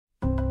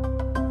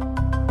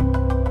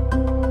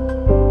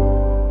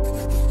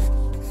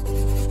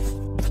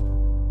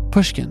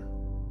Pushkin.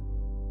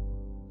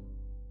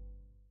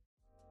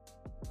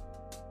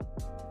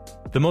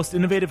 The most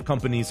innovative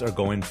companies are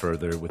going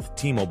further with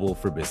T-Mobile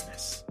for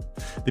Business.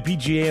 The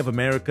PGA of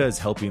America is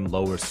helping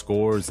lower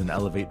scores and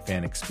elevate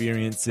fan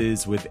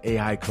experiences with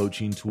AI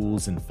coaching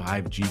tools and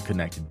 5G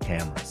connected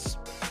cameras.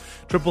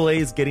 AAA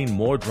is getting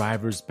more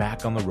drivers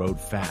back on the road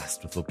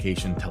fast with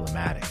location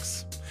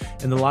telematics.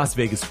 And the Las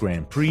Vegas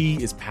Grand Prix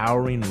is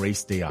powering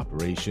race day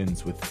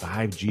operations with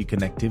 5G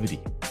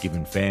connectivity,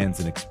 giving fans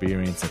an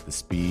experience at the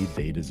speed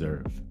they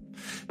deserve.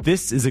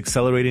 This is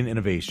accelerating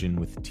innovation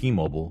with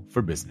T-Mobile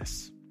for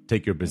Business.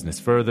 Take your business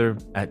further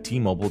at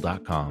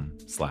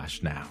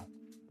T-Mobile.com/now.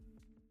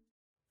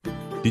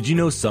 Did you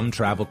know some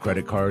travel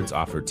credit cards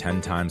offer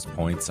 10 times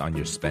points on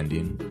your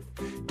spending?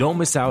 Don't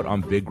miss out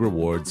on big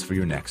rewards for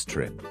your next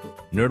trip.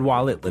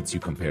 NerdWallet lets you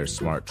compare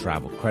smart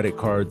travel credit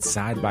cards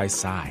side by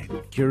side,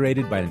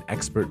 curated by an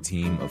expert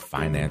team of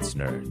finance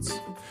nerds.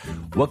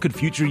 What could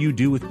future you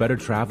do with better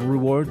travel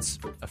rewards?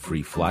 A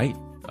free flight?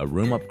 A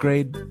room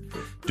upgrade?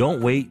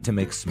 Don't wait to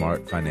make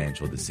smart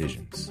financial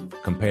decisions.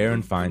 Compare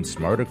and find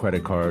smarter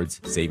credit cards,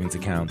 savings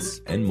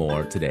accounts, and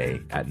more today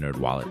at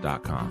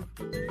nerdwallet.com.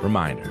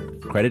 Reminder,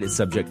 credit is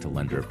subject to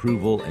lender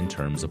approval and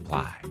terms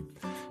apply.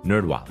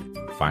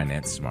 NerdWallet,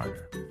 finance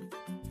smarter.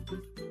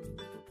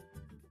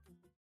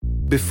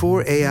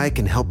 Before AI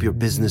can help your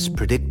business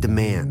predict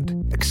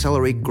demand,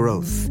 accelerate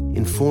growth,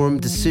 inform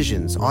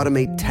decisions,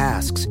 automate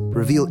tasks,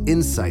 reveal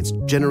insights,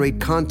 generate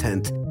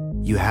content,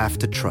 you have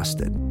to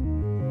trust it.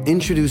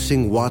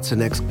 Introducing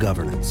watsonx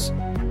Governance,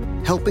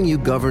 helping you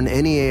govern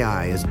any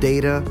AI as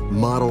data,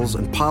 models,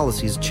 and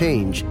policies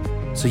change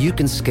so you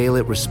can scale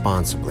it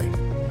responsibly.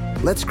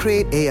 Let's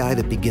create AI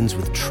that begins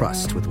with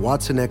trust with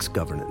watsonx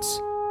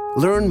Governance.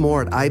 Learn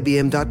more at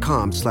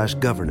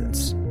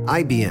ibm.com/governance.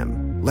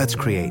 IBM, let's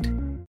create.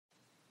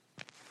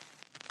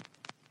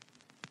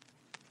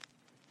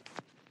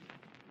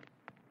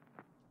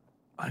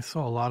 I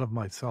saw a lot of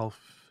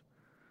myself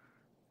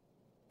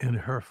in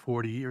her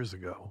 40 years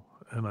ago,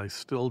 and I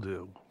still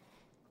do.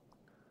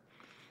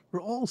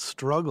 We're all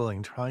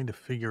struggling trying to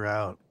figure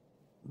out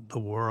the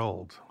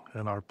world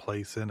and our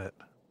place in it.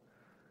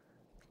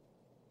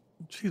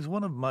 She's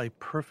one of my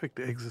perfect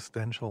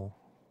existential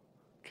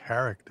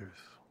characters.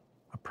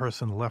 A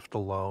person left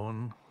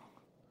alone,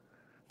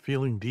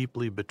 feeling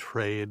deeply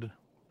betrayed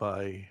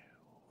by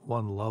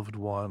one loved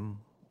one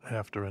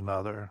after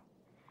another,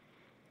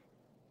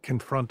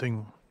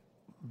 confronting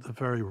the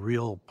very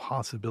real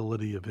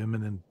possibility of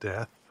imminent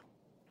death.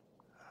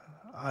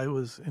 I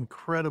was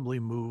incredibly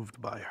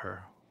moved by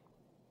her.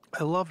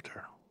 I loved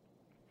her.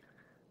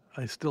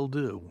 I still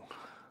do,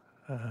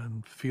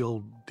 and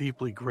feel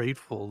deeply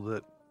grateful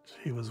that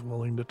she was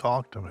willing to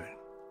talk to me.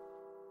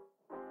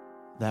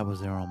 That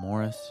was Errol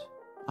Morris.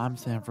 I'm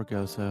Sam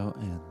Fragoso,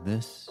 and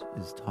this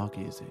is Talk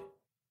Easy.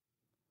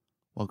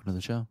 Welcome to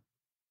the show.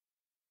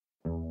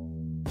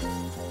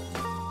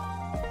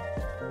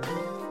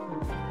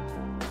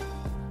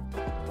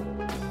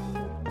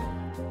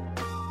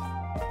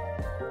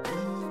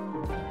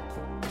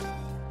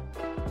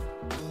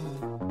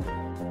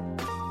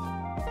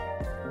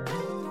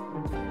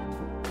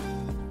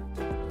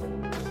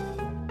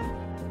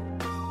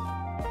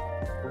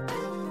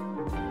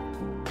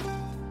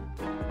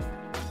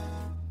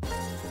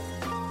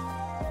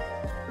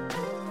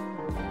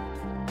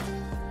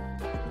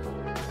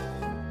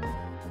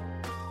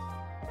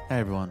 Hey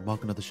everyone,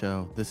 welcome to the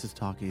show. This is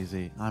Talk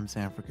Easy. I'm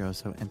Sam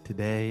Fragoso, and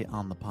today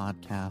on the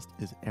podcast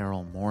is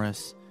Errol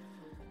Morris.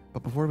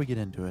 But before we get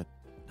into it,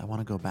 I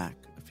want to go back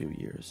a few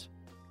years.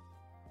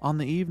 On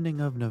the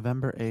evening of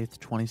November 8th,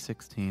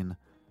 2016,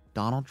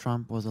 Donald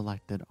Trump was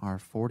elected our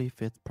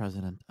 45th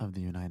president of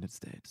the United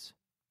States.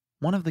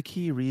 One of the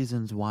key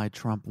reasons why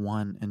Trump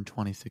won in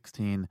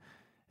 2016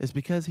 is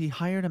because he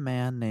hired a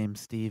man named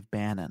Steve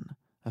Bannon,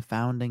 a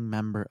founding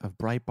member of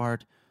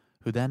Breitbart,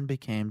 who then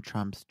became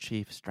Trump's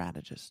chief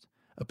strategist,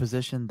 a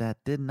position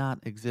that did not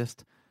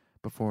exist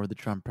before the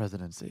Trump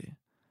presidency,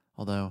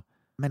 although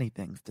many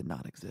things did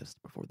not exist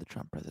before the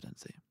Trump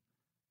presidency.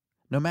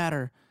 No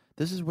matter,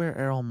 this is where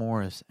Errol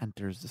Morris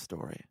enters the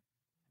story.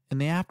 In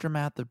the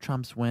aftermath of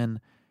Trump's win,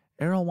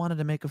 Errol wanted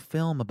to make a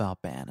film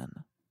about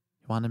Bannon.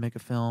 He wanted to make a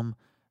film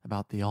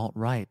about the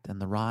alt-right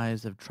and the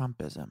rise of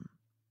Trumpism.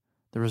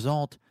 The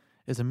result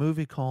is a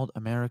movie called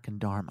American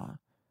Dharma.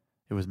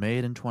 It was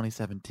made in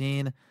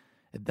 2017.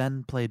 It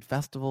then played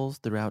festivals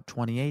throughout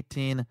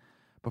 2018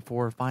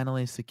 before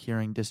finally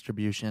securing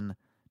distribution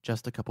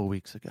just a couple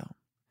weeks ago.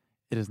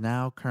 It is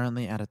now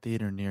currently at a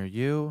theater near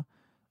you,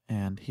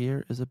 and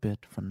here is a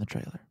bit from the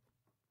trailer.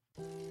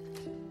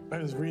 I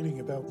was reading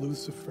about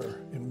Lucifer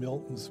in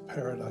Milton's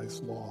Paradise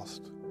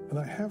Lost, and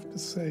I have to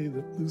say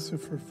that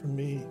Lucifer, for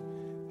me,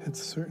 had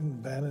certain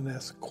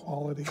Bannon-esque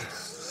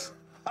qualities.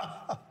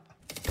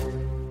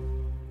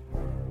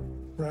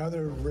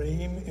 Rather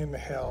reign in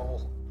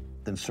hell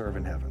than serve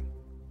in heaven.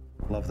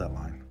 Love that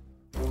line.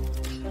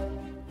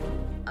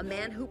 A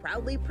man who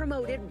proudly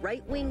promoted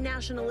right-wing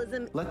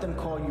nationalism. Let them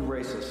call you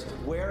racist.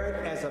 Wear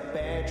it as a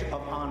badge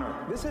of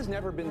honor. This has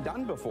never been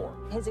done before.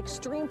 His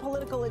extreme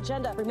political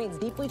agenda remains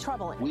deeply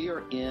troubling. We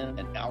are in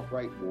an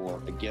outright war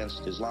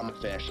against Islamic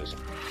fascism.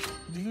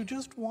 Do you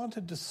just want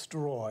to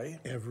destroy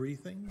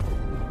everything?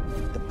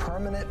 The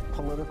permanent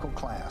political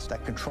class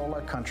that control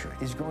our country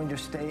is going to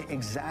stay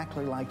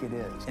exactly like it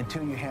is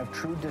until you have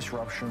true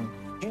disruption.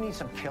 You need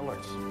some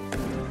killers.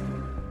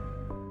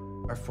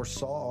 I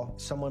foresaw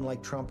someone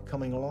like Trump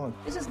coming along.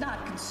 This is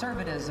not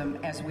conservatism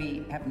as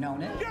we have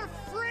known it. You're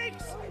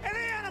freaks and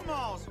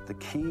animals! The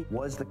key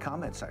was the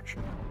comment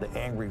section, the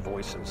angry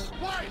voices.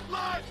 White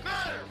lives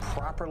matter!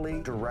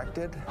 Properly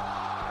directed,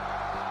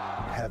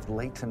 have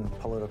latent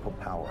political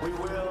power. We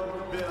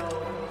will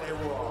build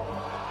a wall.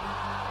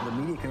 The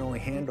media can only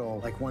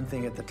handle like one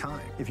thing at the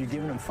time. If you're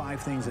giving them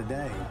 5 things a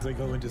day, They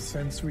go into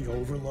sensory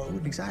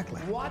overload. exactly.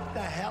 What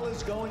the hell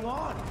is going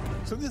on?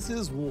 So this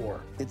is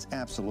war. It's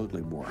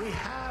absolutely war. We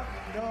have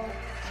no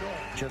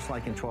choice. Just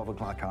like in 12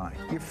 O'Clock High.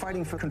 You're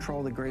fighting for control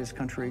of the greatest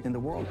country in the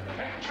world.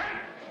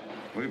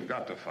 We've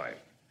got to fight,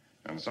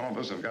 and some of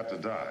us have got to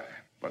die.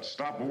 But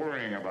stop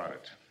worrying about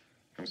it.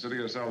 Consider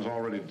yourselves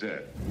already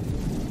dead.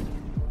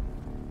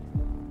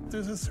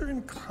 There's a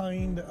certain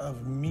kind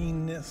of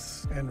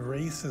meanness and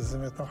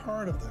racism at the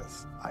heart of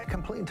this. I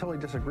completely and totally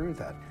disagree with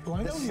that. Well,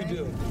 I know The you same-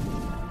 do.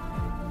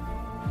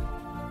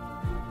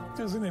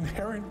 There's an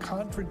inherent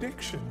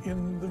contradiction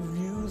in the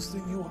views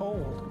that you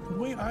hold. The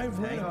way I've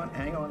read.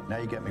 Hang on. Now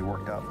you get me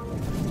worked up.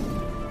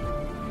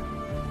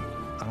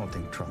 I don't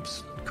think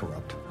Trump's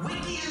corrupt.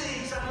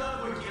 WikiLeaks, I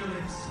love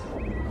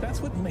WikiLeaks.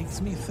 That's what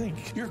makes me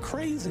think you're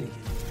crazy.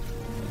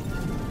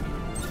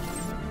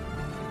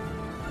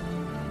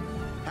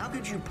 How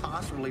could you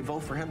possibly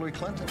vote for Hillary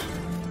Clinton?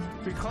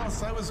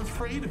 Because I was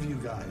afraid of you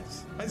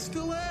guys. I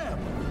still am.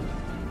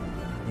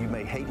 You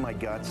may hate my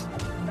guts,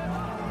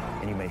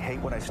 and you may hate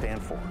what I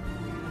stand for,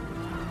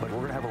 but we're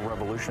going to have a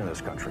revolution in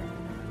this country.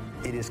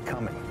 It is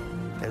coming,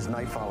 as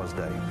night follows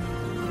day.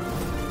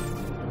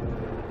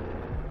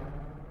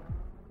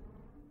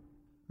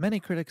 Many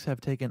critics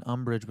have taken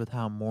umbrage with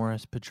how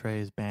Morris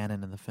portrays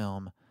Bannon in the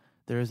film.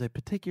 There is a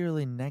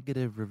particularly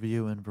negative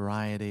review in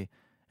Variety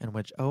in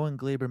which Owen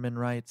Gleiberman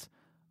writes,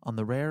 "On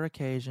the rare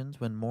occasions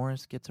when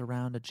Morris gets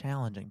around to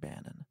challenging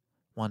Bannon,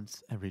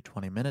 once every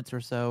 20 minutes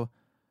or so,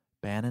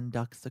 Bannon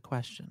ducks the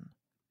question,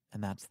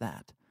 and that's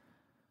that."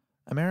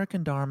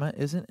 American Dharma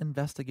isn't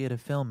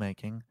investigative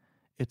filmmaking,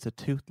 it's a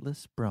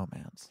toothless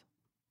bromance.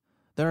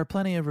 There are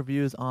plenty of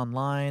reviews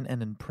online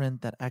and in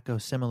print that echo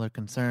similar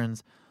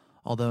concerns,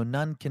 although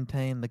none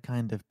contain the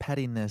kind of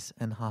pettiness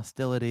and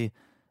hostility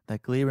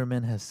that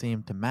Gleiberman has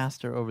seemed to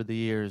master over the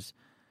years.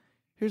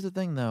 Here's the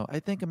thing, though. I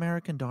think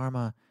American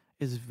Dharma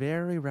is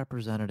very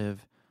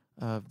representative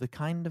of the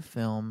kind of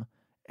film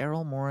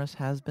Errol Morris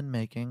has been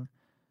making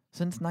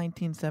since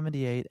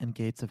 1978 and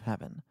Gates of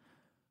Heaven.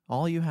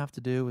 All you have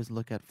to do is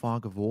look at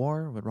Fog of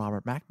War with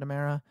Robert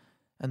McNamara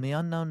and The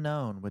Unknown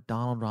Known with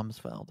Donald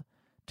Rumsfeld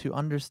to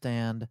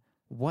understand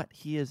what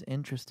he is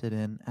interested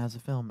in as a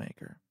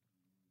filmmaker.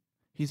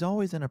 He's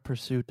always in a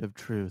pursuit of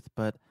truth,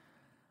 but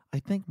I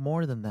think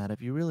more than that,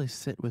 if you really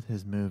sit with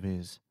his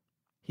movies,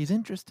 he's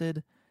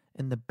interested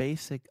in the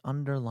basic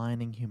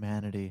underlining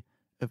humanity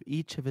of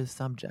each of his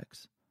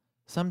subjects.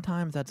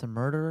 Sometimes that's a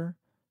murderer,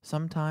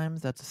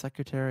 sometimes that's a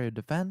Secretary of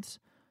Defense,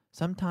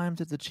 sometimes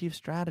it's a chief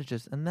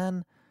strategist, and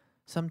then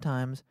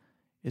sometimes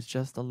it's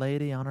just a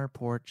lady on her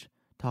porch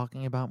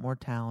talking about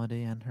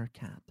mortality and her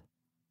cat.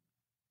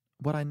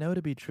 What I know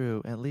to be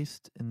true, at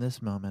least in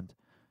this moment,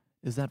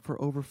 is that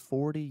for over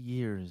 40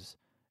 years,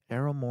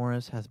 Errol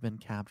Morris has been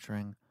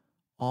capturing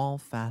all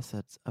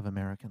facets of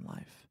American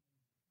life.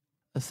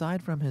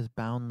 Aside from his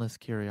boundless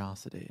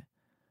curiosity,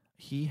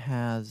 he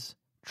has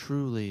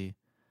truly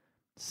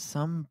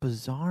some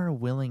bizarre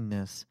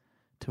willingness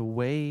to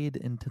wade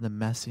into the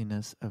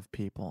messiness of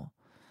people.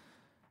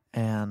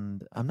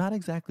 And I'm not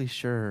exactly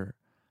sure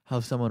how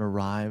someone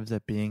arrives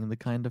at being the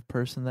kind of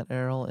person that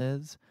Errol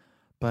is,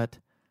 but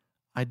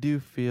I do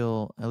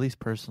feel, at least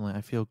personally,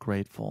 I feel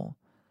grateful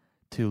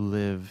to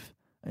live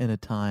in a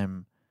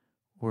time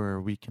where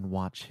we can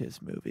watch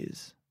his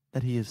movies,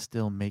 that he is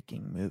still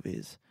making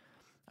movies.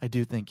 I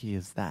do think he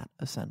is that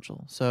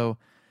essential. So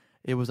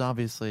it was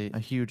obviously a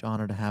huge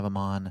honor to have him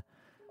on.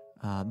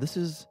 This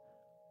is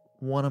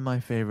one of my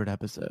favorite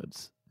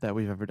episodes that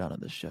we've ever done on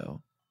this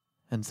show.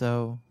 And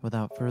so,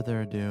 without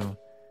further ado,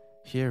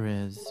 here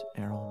is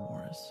Errol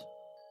Morris.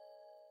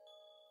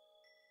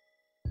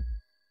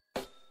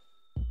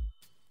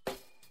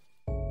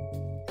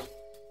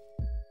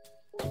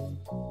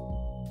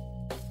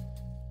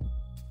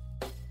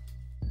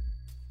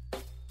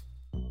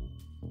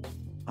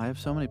 I have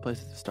so many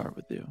places to start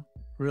with you,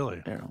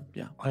 Really? Errol.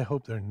 Yeah. I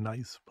hope they're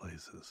nice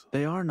places.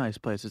 They are nice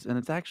places, and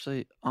it's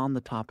actually on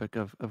the topic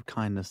of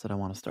kindness that I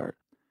want to start.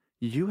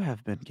 You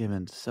have been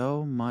given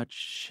so much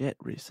shit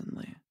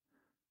recently.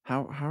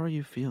 How are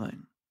you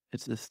feeling?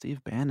 It's the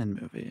Steve Bannon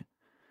movie.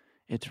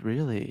 It's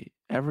really,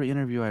 every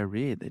interview I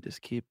read, they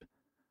just keep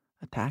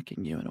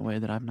attacking you in a way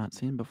that I've not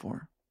seen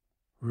before.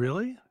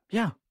 Really?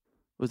 Yeah.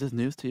 Was this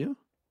news to you?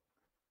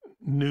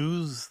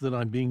 News that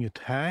I'm being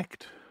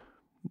attacked?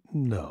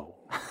 No.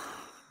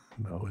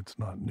 No, it's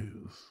not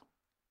news.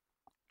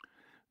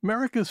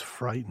 America's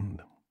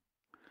frightened.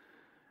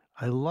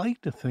 I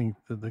like to think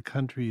that the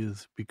country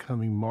is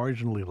becoming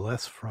marginally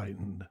less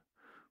frightened,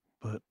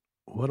 but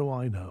what do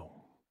I know?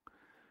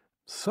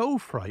 So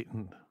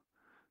frightened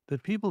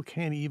that people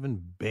can't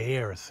even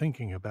bear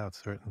thinking about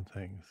certain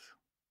things.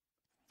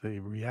 They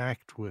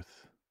react with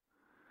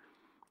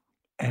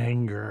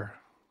anger.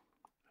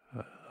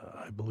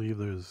 I believe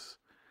there's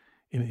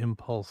an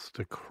impulse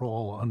to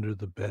crawl under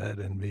the bed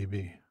and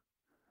maybe,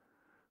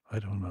 I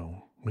don't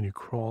know, when you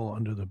crawl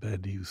under the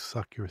bed, do you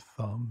suck your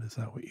thumb? Is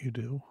that what you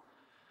do?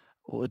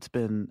 Well, it's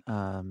been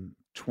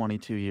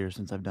 22 years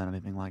since I've done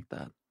anything like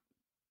that,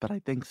 but I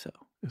think so.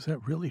 Is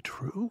that really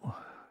true?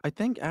 I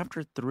think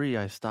after 3,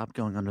 I stopped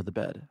going under the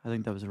bed. I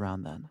think that was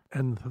around then.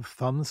 And the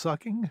thumb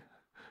sucking?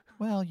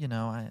 Well,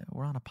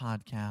 we're on a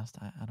podcast.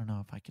 I don't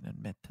know if I can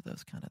admit to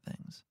those kind of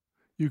things.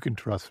 You can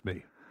trust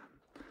me.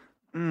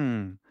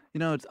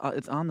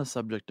 It's on the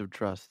subject of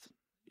trust.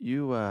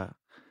 You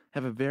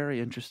have a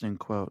very interesting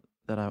quote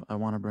that I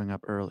want to bring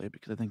up early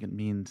because I think it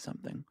means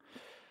something.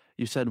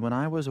 You said, when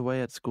I was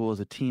away at school as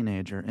a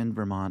teenager in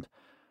Vermont,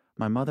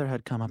 my mother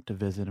had come up to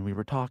visit and we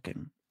were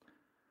talking.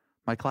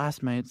 My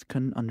classmates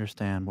couldn't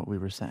understand what we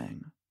were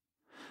saying.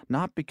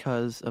 Not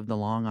because of the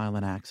Long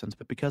Island accents,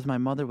 but because my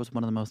mother was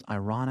one of the most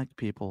ironic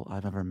people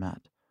I've ever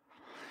met.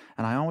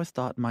 And I always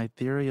thought my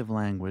theory of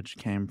language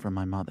came from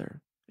my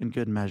mother, in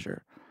good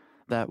measure,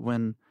 that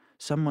when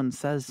someone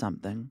says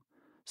something,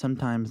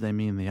 sometimes they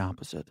mean the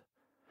opposite.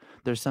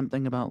 There's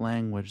something about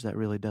language that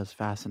really does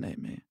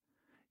fascinate me.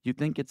 You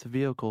think it's a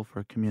vehicle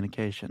for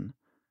communication,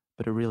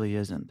 but it really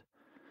isn't.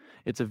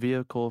 It's a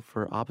vehicle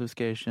for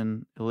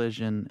obfuscation,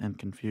 elision, and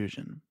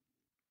confusion.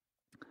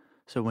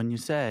 So when you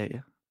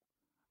say,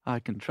 I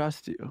can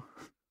trust you,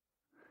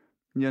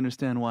 you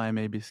understand why I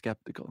may be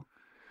skeptical.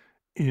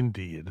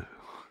 Indeed.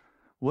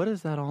 What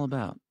is that all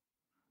about?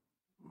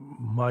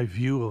 My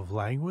view of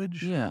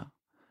language? Yeah,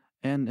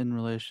 and in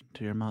relation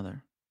to your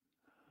mother.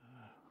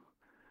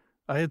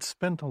 I had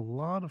spent a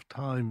lot of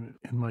time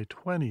in my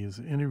 20s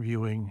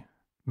interviewing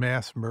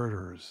mass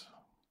murderers.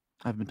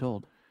 I've been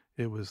told.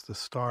 It was the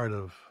start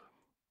of,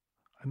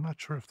 I'm not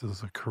sure if this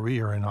is a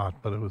career or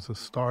not, but it was the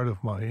start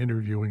of my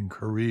interviewing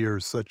career,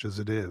 such as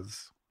it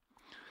is.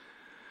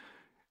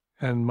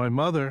 And my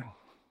mother,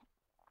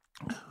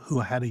 who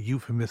had a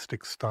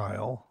euphemistic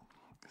style,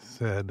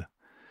 said,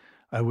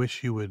 I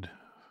wish you would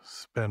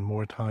spend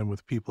more time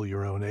with people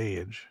your own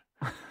age.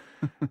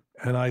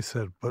 And I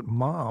said, but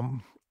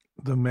Mom,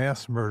 the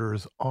mass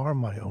murderers are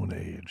my own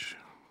age.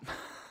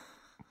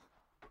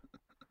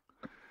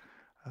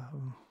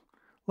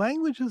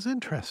 Language is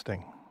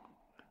interesting.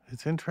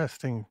 It's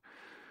interesting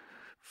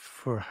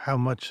for how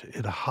much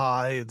it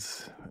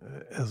hides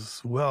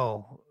as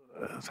well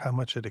as how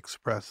much it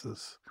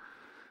expresses.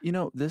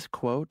 This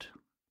quote,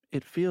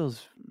 it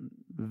feels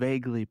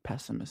vaguely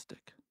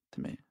pessimistic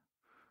to me.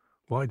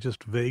 Why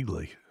just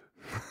vaguely?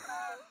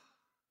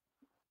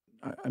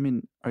 I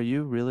mean, are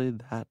you really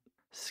that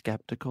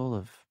skeptical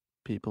of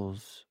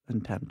people's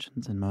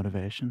intentions and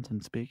motivations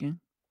in speaking?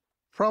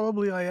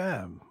 Probably I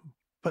am.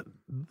 But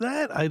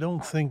that I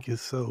don't think is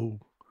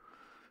so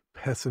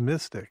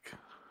pessimistic.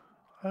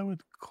 I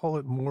would call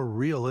it more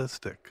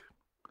realistic.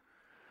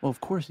 Well,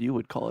 of course you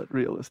would call it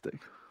realistic.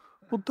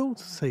 Well, don't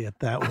say it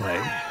that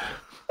way.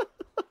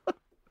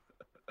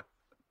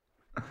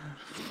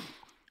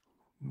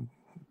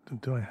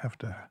 Do I have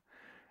to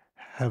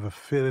have a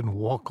fit and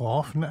walk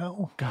off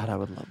now? God, I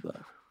would love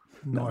that.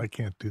 No, I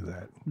can't do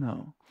that.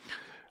 No.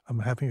 I'm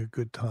having a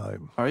good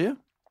time. Are you?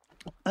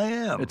 I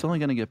am. It's only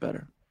going to get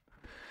better.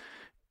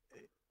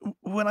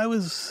 When I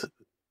was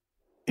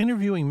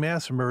interviewing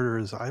mass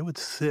murderers, I would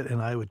sit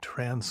and I would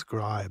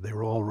transcribe. They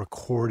were all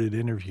recorded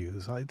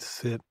interviews. I'd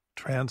sit,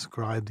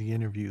 transcribe the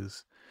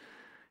interviews.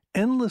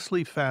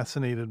 Endlessly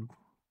fascinated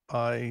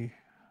by,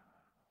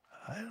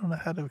 I don't know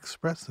how to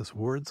express this,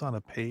 words on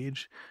a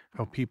page,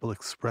 how people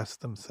express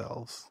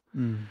themselves.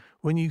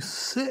 When you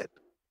sit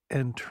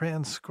and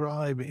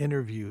transcribe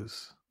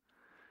interviews,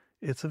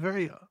 it's a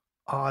very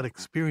odd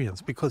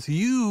experience because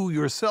you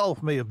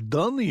yourself may have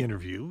done the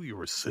interview. You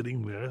were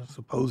sitting there.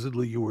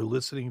 Supposedly you were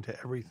listening to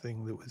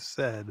everything that was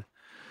said.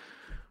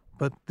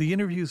 But the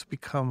interviews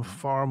become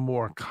far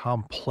more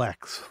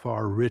complex,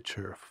 far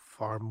richer,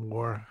 far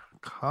more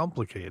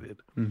complicated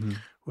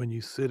when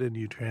you sit and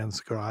you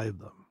transcribe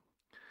them.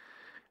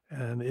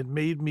 And it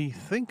made me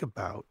think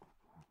about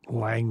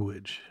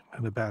language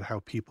and about how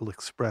people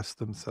express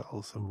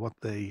themselves and what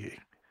they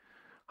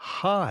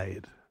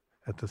hide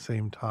at the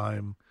same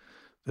time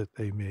that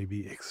they may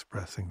be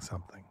expressing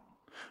something.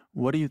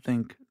 What do you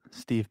think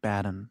Steve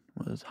Bannon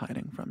was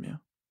hiding from you?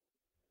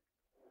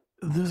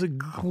 There's a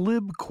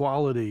glib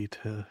quality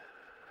to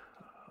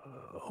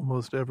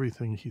almost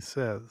everything he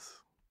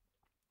says.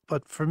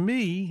 But for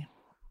me,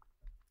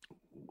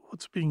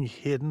 what's being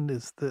hidden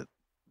is that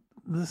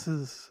this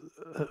is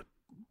a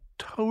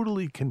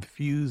totally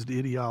confused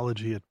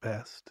ideology at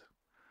best.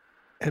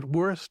 At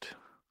worst,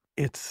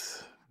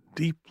 it's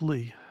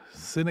deeply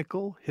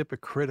cynical,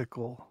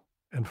 hypocritical,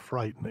 and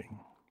frightening.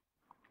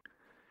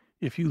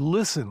 If you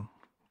listen,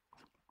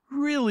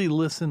 really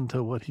listen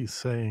to what he's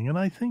saying, and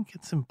I think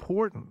it's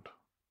important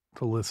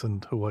to listen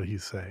to what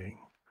he's saying,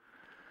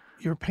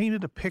 you're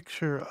painted a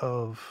picture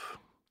of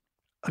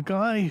a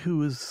guy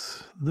who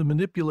is the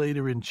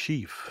manipulator in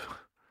chief.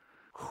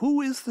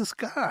 Who is this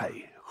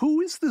guy? Who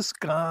is this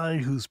guy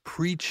who's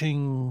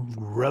preaching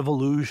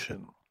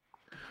revolution?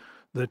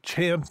 The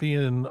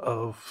champion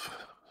of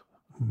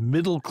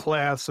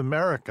middle-class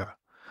America.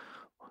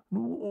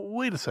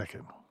 Wait a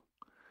second.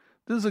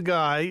 There's a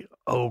guy,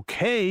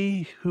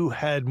 okay, who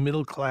had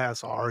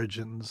middle-class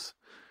origins.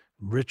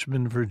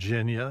 Richmond,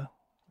 Virginia.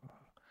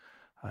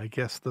 I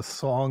guess the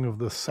song of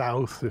the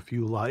South, if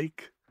you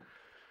like.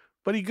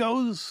 But he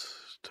goes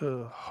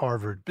to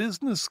Harvard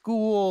Business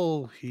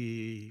School.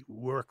 He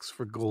works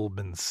for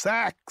Goldman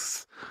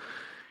Sachs.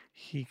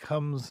 He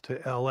comes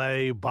to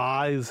L.A.,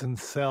 buys and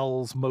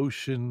sells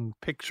motion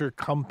picture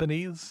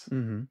companies,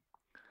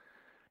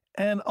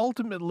 and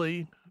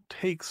ultimately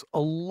takes a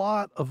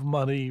lot of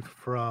money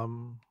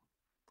from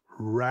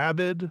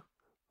rabid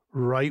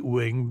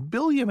right-wing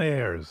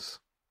billionaires.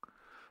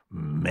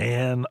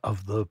 Man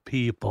of the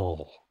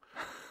people.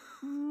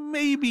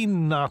 Maybe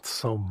not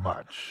so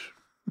much.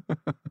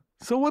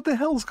 So what the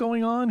hell's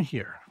going on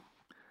here?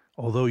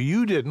 Although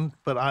you didn't,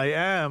 but I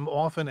am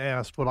often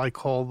asked what I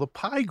call the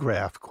pie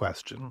graph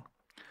question.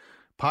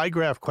 Pie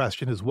graph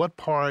question is what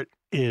part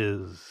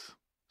is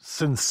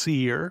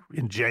sincere,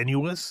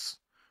 ingenuous,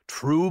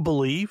 true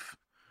belief?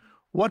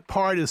 What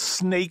part is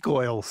snake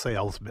oil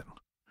salesman?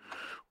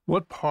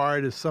 What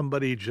part is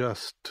somebody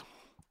just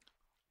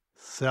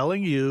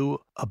selling you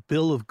a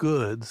bill of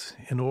goods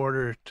in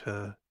order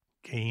to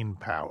gain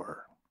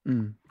power?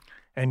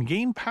 And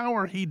gain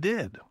power he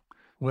did.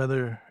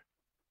 Whether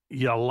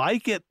you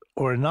like it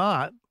or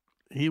not,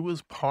 he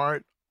was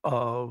part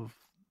of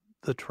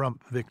the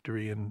Trump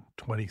victory in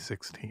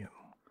 2016.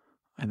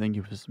 I think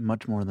he was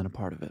much more than a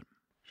part of it.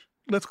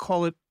 Let's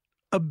call it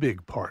a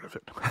big part of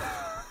it.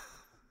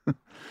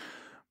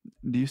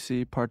 Do you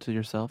see parts of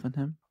yourself in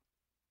him?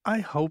 I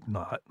hope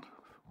not,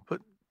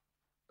 but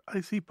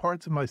I see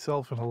parts of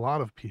myself in a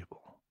lot of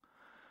people.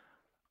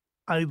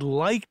 I'd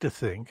like to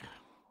think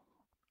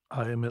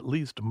I am at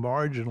least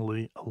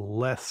marginally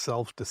less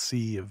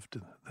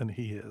self-deceived than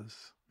he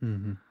is.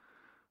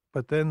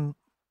 But then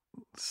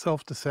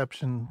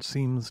self-deception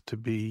seems to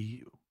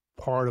be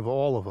part of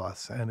all of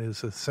us and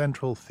is a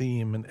central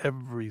theme in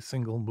every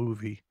single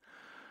movie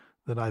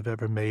that I've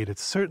ever made.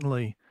 It's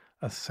certainly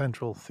a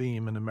central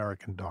theme in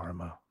American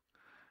Dharma.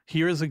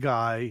 Here's a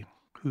guy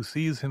who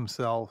sees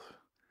himself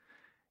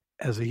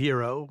as a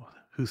hero,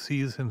 who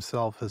sees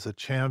himself as a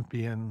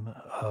champion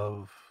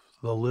of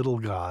the little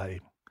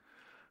guy,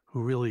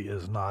 who really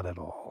is not at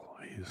all.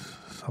 He's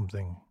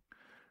something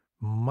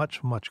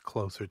much, much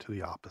closer to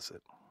the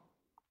opposite.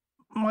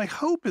 My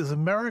hope is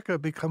America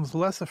becomes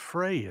less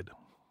afraid.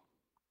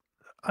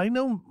 I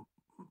know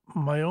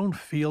my own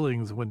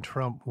feelings when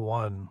Trump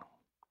won.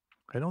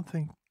 I don't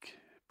think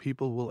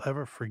people will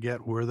ever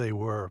forget where they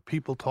were.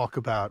 People talk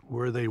about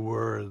where they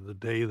were the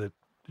day that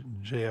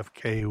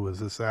JFK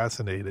was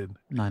assassinated.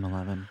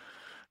 9/11.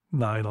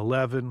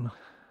 9/11.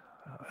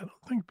 I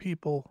don't think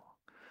people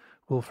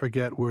will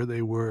forget where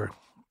they were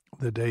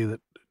the day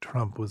that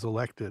Trump was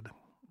elected,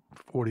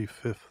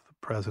 45th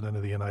President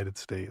of the United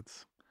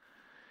States.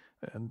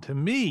 And to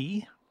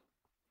me,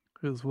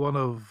 it was one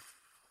of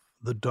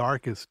the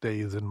darkest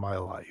days in my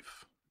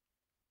life.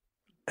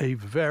 A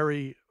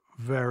very,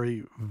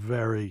 very,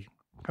 very,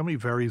 how many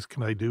veries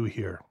can I do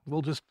here?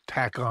 We'll just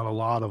tack on a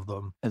lot of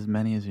them. As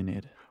many as you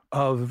need.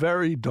 A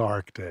very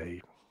dark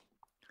day.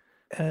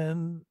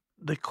 And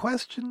the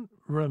question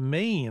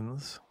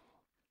remains,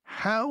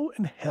 how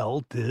in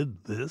hell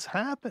did this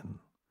happen?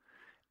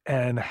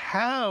 And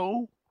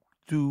how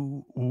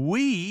do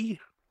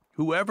we,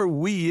 whoever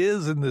we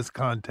is in this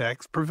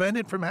context, prevent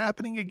it from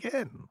happening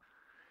again?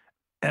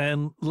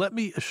 And let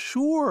me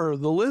assure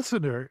the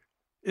listener,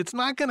 it's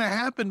not going to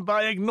happen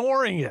by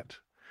ignoring it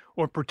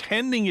or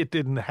pretending it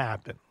didn't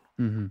happen.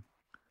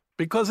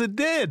 Because it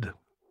did.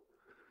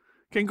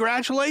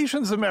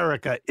 Congratulations,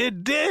 America.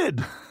 It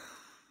did.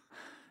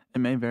 It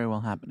may very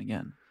well happen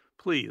again.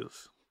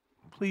 Please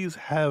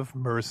have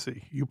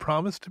mercy. You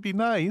promised to be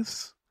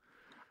nice.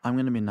 I'm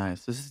going to be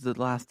nice. This is the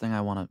last thing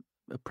I want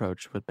to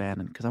approach with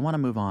Bannon because I want to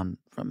move on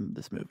from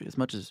this movie as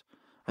much as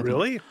I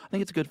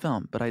think it's a good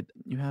film, but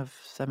you have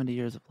 70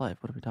 years of life.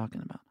 What are we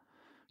talking about?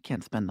 You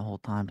can't spend the whole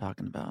time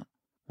talking about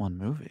one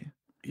movie.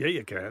 Yeah,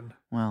 you can.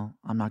 Well,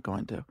 I'm not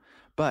going to.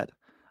 But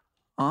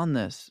on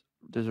this,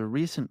 there's a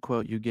recent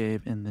quote you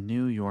gave in The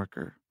New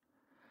Yorker.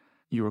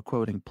 You were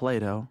quoting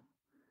Plato,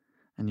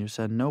 and you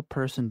said, "No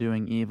person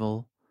doing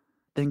evil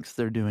thinks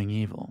they're doing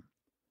evil.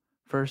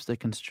 First, they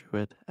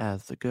construe it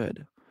as the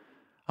good."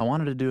 I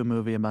wanted to do a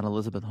movie about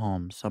Elizabeth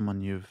Holmes,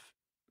 someone you've,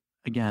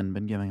 again,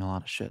 been giving a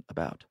lot of shit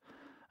about,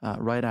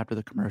 right after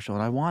the commercial.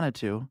 And I wanted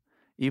to,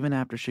 even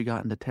after she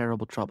got into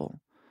terrible trouble.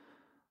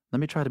 Let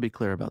me try to be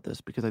clear about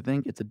this because I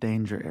think it's a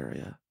danger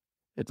area.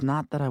 It's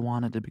not that I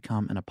wanted to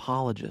become an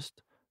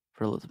apologist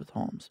for Elizabeth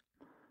Holmes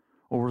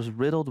or was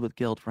riddled with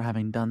guilt for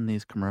having done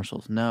these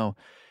commercials. No,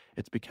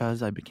 it's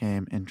because I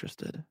became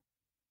interested.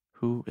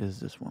 Who is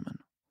this woman?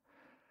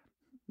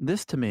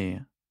 This, to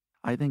me,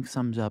 I think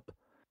sums up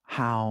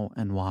how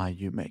and why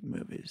you make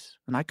movies.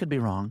 And I could be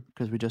wrong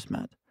because we just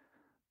met,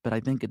 but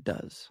I think it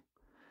does.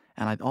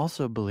 And I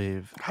also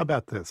believe... How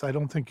about this? I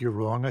don't think you're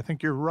wrong. I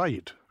think you're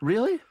right.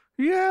 Really?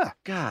 Yeah.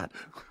 God,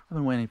 I've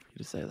been waiting for you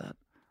to say that.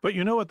 But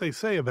you know what they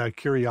say about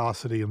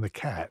Curiosity and the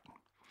cat?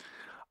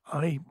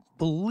 I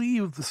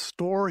believe the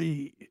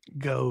story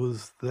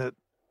goes that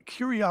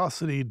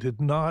Curiosity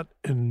did not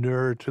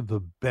inure to the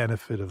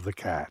benefit of the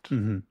cat.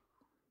 Mm-hmm.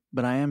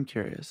 But I am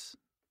curious,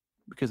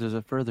 because there's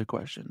a further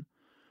question,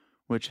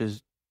 which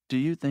is, do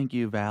you think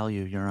you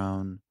value your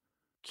own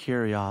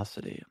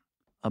curiosity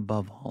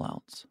above all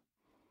else?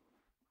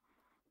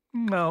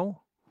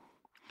 No,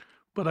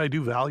 but I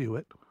do value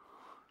it.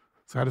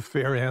 Is that a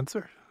fair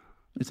answer?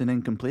 It's an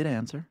incomplete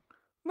answer.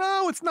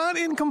 No, it's not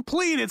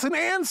incomplete. It's an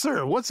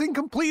answer. What's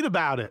incomplete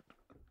about it?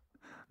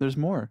 There's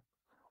more.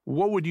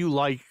 What would you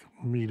like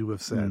me to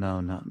have said?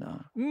 No.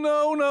 No,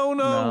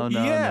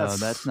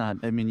 yes. No, that's not.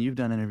 I mean, you've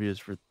done interviews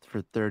for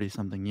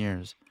 30-something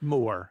years.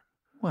 More.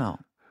 Well,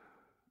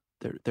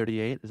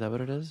 38, is that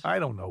what it is? I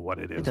don't know what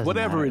it is. It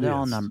Whatever matter. it They're is.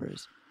 all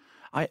numbers.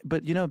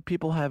 But, you know,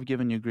 people have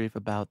given you grief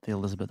about the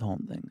Elizabeth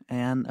Holmes thing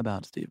and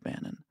about Steve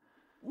Bannon.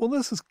 Well,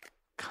 this is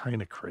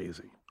kind of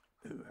crazy.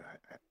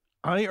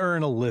 I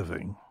earn a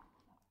living.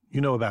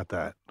 You know about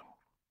that.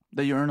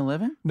 That you earn a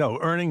living? No,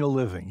 earning a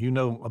living. You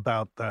know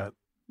about that.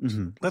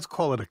 Mm-hmm. Let's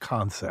call it a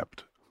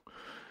concept.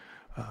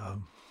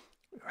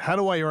 How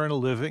do I earn a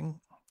living?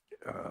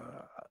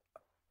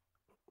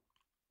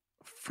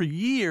 For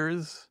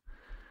years,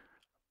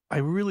 I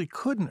really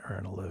couldn't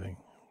earn a living,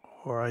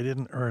 or I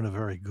didn't earn a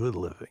very good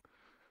living.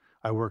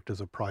 I worked as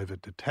a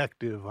private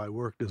detective. I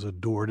worked as a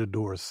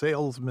door-to-door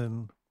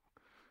salesman,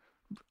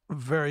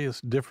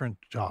 various different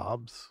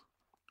jobs,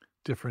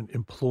 different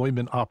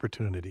employment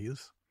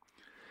opportunities.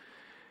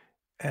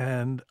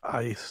 And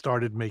I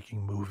started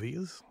making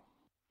movies.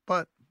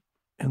 But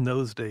in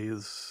those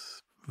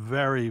days,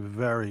 very,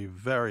 very,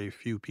 very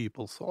few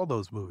people saw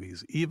those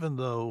movies, even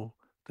though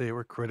they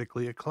were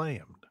critically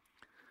acclaimed.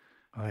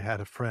 I had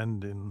a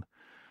friend in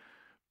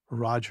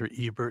Roger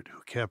Ebert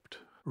who kept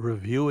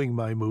reviewing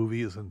my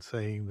movies and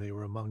saying they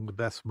were among the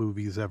best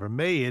movies ever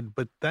made,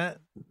 but that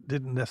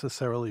didn't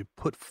necessarily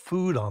put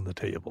food on the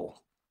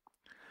table.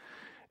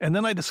 And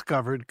then I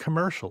discovered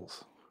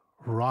commercials,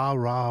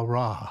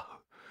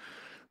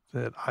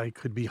 that I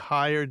could be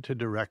hired to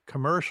direct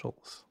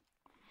commercials.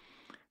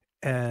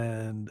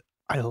 And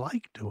I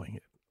liked doing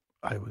it.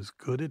 I was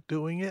good at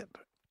doing it,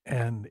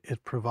 and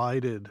it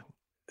provided,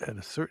 at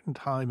a certain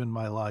time in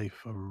my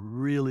life, a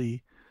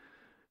really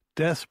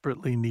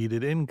desperately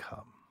needed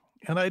income.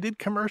 And I did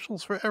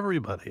commercials for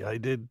everybody. I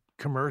did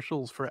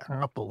commercials for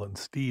Apple and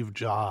Steve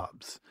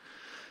Jobs.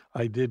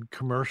 I did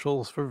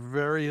commercials for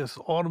various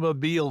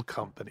automobile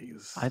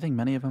companies. I think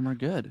many of them are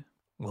good.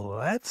 Well,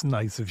 that's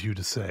nice of you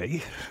to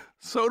say.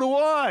 So do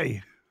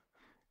I.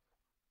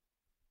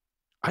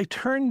 I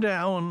turned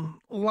down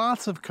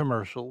lots of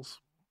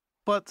commercials,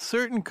 but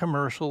certain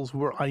commercials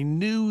where I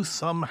knew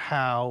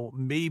somehow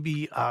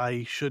maybe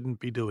I shouldn't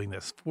be doing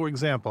this. For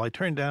example, I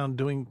turned down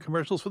doing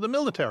commercials for the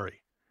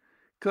military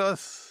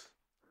because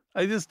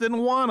I just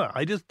didn't want to.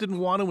 I just didn't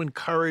want to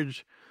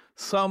encourage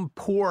some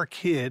poor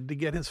kid to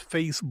get his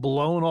face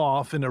blown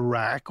off in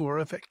Iraq or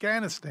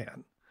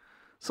Afghanistan.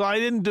 So I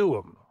didn't do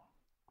them.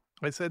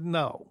 I said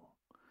no.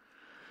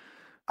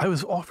 I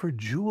was offered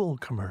Juul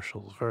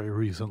commercials very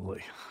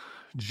recently.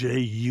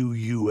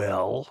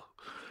 Juul.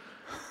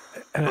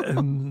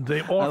 And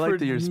they offered I like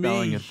that you're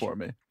spelling me, it for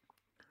me.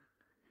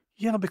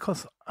 Yeah,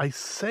 because I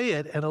say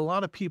it and a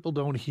lot of people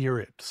don't hear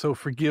it. So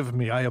forgive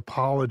me. I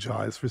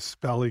apologize for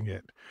spelling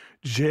it.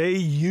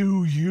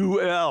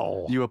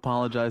 Juul. You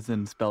apologize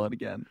and spell it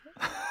again.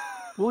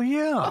 Well,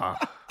 yeah.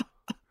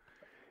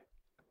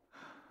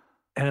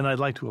 And I'd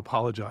like to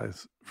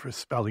apologize for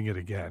spelling it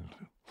again.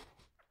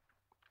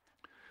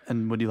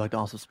 And would you like to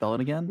also spell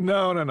it again?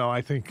 No.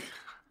 I think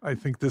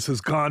this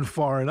has gone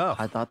far enough.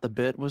 I thought the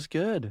bit was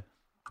good.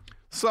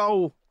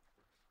 So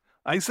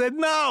I said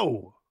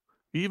no,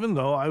 even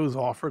though I was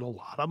offered a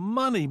lot of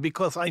money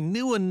because I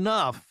knew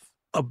enough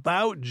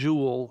about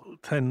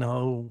Juul to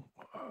know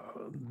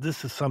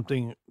this is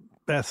something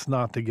best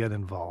not to get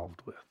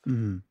involved with.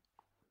 Mm-hmm.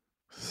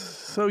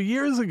 So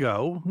years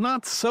ago,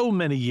 not so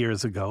many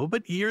years ago,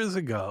 but years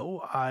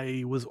ago,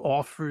 I was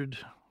offered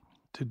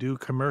to do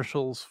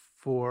commercials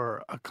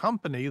for a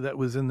company that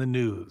was in the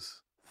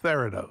news,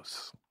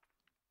 Theranos.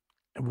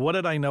 And what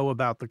did I know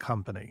about the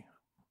company?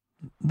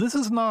 This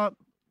is not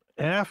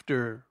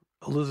after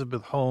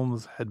Elizabeth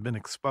Holmes had been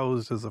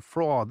exposed as a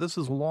fraud. This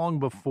is long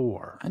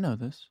before. I know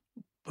this.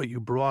 But you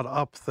brought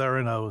up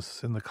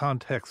Theranos in the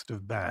context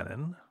of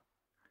Bannon.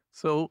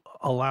 So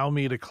allow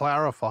me to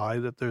clarify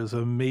that there's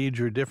a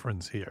major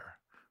difference here.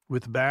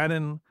 With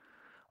Bannon,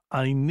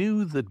 I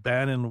knew that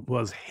Bannon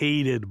was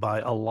hated by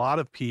a lot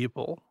of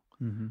people,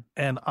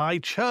 and I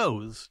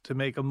chose to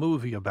make a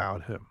movie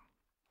about him,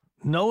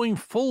 knowing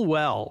full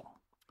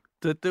well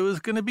that there was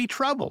going to be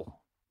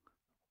trouble.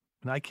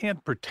 And I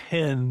can't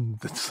pretend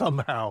that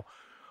somehow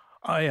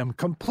I am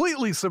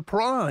completely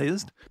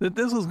surprised that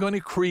this was going to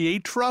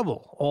create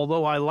trouble.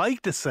 Although I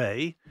like to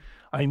say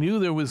I knew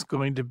there was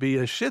going to be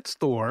a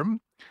shitstorm,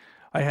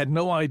 I had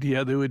no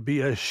idea there would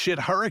be a shit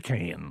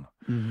hurricane.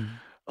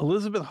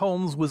 Elizabeth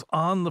Holmes was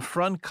on the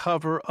front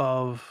cover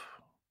of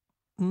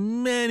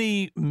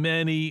many,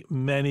 many,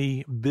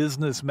 many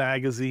business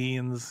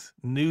magazines,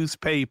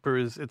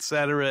 newspapers, et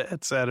cetera,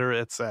 et cetera,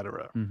 et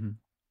cetera.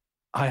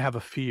 I have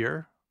a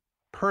fear.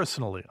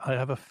 Personally, I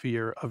have a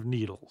fear of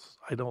needles.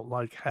 I don't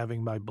like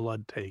having my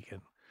blood taken.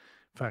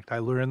 In fact, I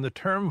learned the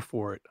term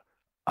for it,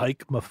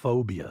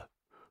 eichmophobia.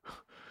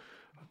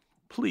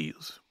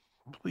 Please,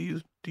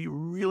 do you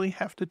really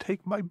have to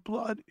take my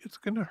blood? It's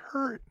going to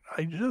hurt.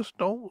 I just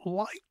don't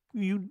like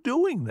you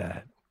doing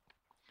that.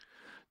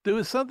 There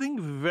was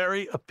something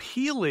very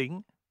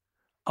appealing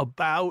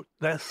about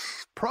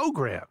this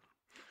program.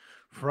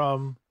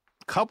 From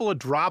a couple of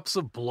drops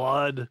of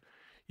blood,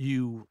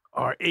 you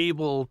are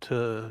able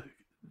to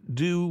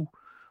do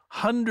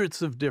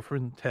hundreds of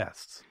different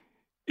tests.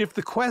 If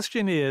the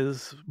question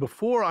is,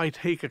 before I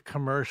take a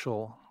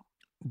commercial,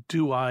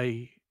 do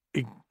I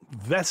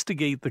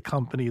investigate the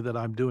company that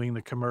I'm doing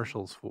the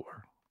commercials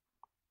for?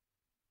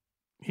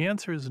 The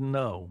answer is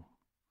no.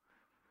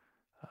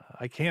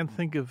 I can't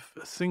think of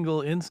a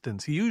single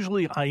instance.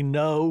 Usually I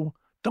know,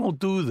 don't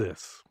do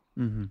this.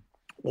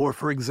 Or,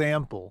 for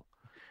example,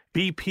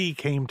 BP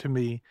came to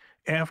me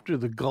after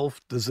the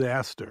Gulf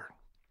disaster,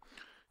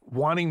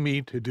 wanting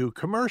me to do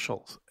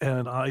commercials.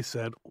 And I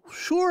said,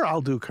 sure,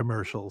 I'll do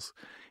commercials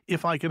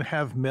if I can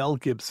have Mel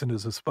Gibson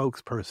as a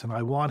spokesperson.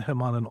 I want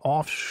him on an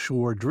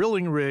offshore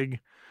drilling rig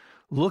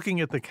looking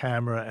at the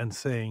camera and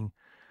saying,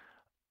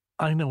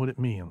 I know what it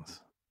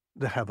means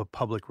to have a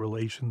public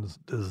relations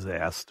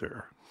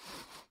disaster.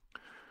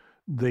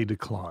 They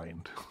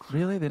declined.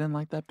 Really? They didn't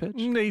like that pitch?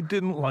 They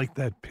didn't like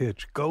that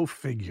pitch. Go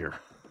figure.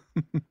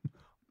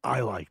 I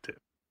liked it.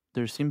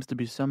 There seems to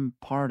be some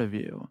part of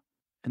you,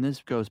 and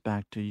this goes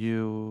back to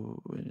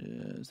you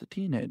as a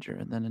teenager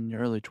and then in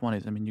your early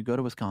 20s. I mean, you go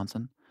to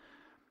Wisconsin,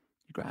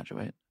 you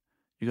graduate,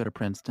 you go to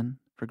Princeton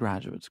for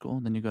graduate school,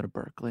 and then you go to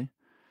Berkeley,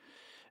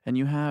 and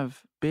you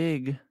have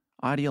big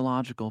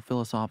ideological,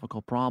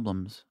 philosophical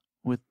problems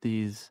with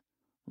these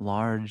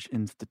large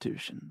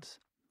institutions.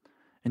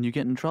 And you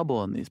get in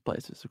trouble in these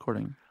places,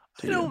 according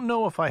to you. I don't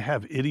know if I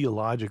have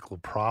ideological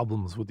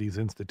problems with these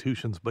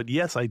institutions, but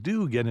yes, I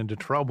do get into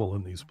trouble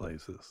in these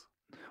places.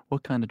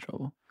 What kind of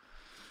trouble?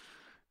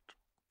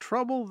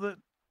 Trouble that,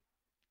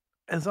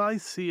 as I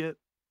see it,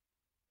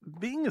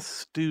 being a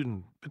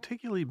student,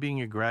 particularly being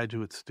a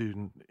graduate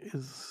student,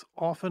 is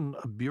often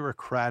a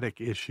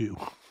bureaucratic issue.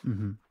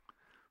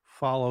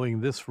 Following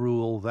this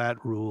rule,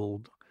 that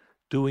rule,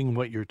 doing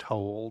what you're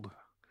told,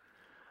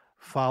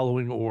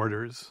 following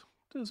orders.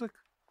 There's a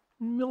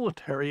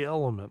military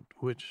element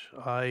which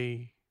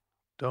I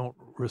don't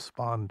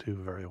respond to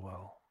very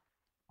well.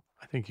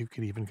 I think you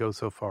could even go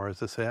so far as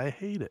to say I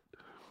hate it.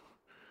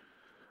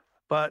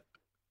 But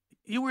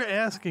you were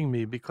asking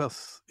me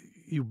because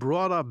you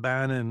brought up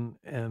Bannon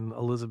and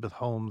Elizabeth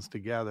Holmes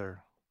together,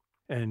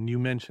 and you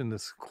mentioned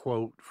this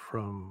quote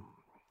from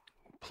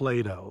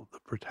Plato, the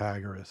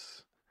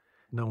Protagoras.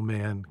 No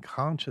man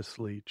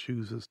consciously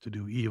chooses to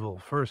do evil.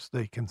 First,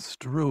 they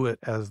construe it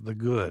as the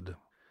good.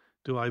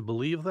 Do I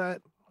believe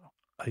that?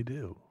 I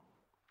do.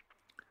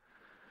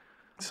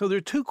 So there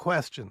are two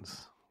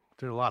questions.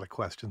 There are a lot of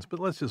questions, but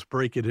let's just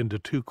break it into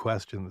two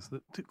questions.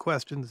 The two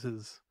questions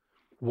is,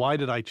 why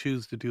did I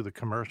choose to do the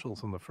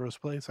commercials in the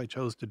first place? I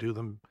chose to do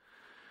them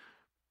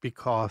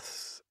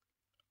because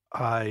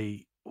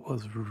I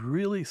was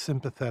really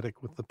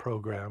sympathetic with the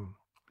program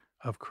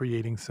of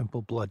creating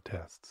simple blood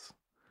tests.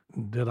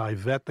 Did I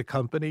vet the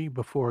company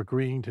before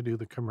agreeing to do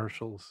the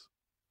commercials?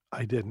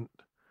 I didn't.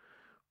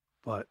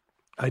 But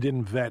I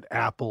didn't vet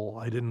Apple.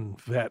 I didn't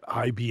vet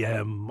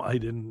IBM. I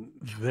didn't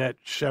vet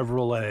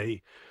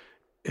Chevrolet,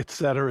 et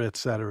cetera, et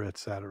cetera, et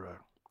cetera.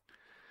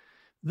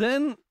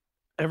 Then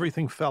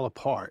everything fell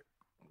apart.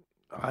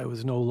 I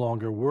was no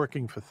longer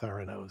working for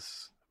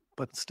Theranos,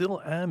 but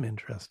still am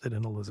interested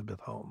in Elizabeth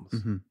Holmes.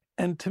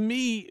 And to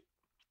me,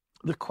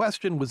 the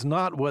question was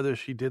not whether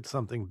she did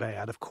something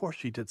bad. Of course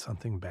she did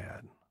something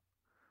bad.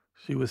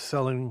 She was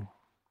selling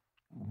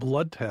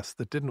blood tests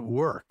that didn't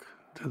work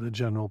to the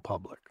general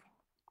public.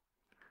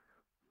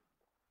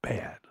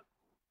 Bad.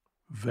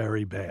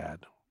 Very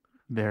bad.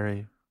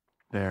 Very,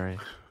 very,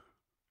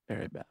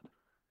 very bad.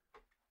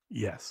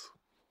 Yes.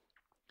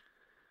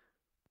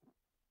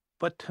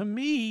 But to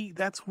me,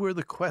 that's where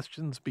the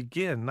questions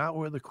begin, not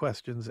where the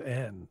questions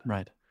end.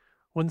 Right.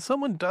 When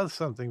someone does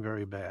something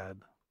very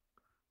bad,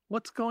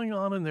 what's going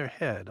on in their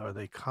head? Are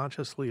they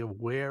consciously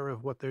aware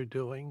of what they're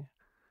doing?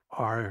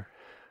 Are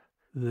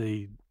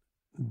they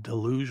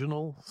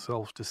delusional,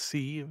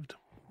 self-deceived?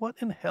 What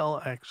in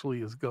hell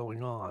actually is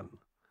going on?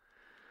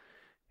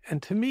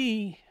 And to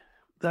me,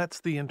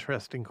 That's the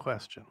interesting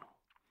question.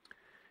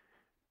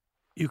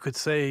 You could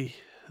say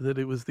that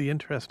it was the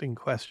interesting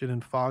question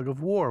in Fog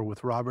of War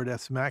with Robert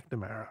S.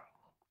 McNamara.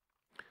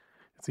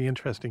 It's the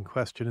interesting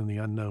question in The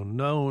Unknown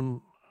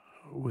Known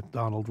with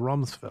Donald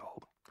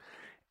Rumsfeld.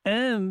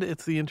 And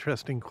it's the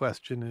interesting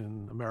question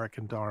in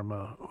American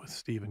Dharma with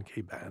Stephen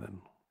K.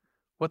 Bannon.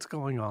 What's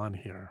going on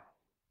here?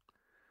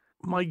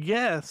 My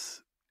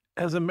guess,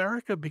 as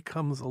America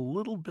becomes a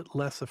little bit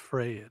less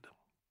afraid,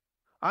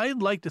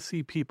 I'd like to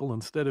see people,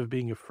 instead of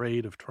being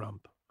afraid of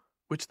Trump,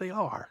 which they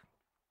are,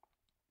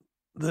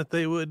 that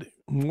they would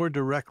more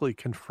directly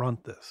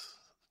confront this.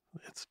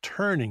 It's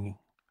turning,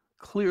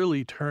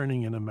 clearly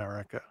turning in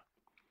America,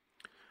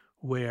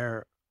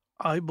 where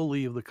I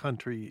believe the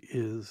country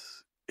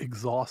is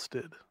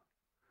exhausted,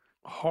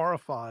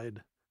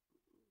 horrified.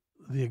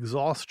 The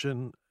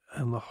exhaustion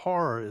and the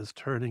horror is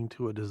turning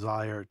to a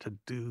desire to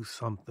do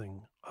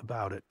something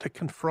about it, to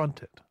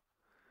confront it.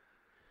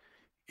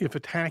 If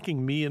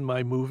attacking me in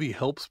my movie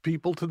helps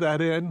people to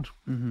that end,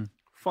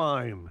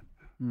 fine.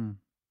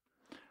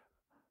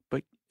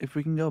 But if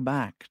we can go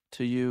back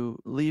to you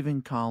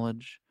leaving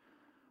college,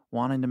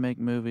 wanting to make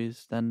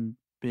movies, then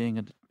being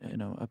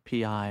a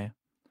PI,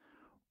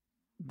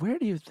 where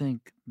do you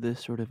think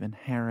this sort of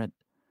inherent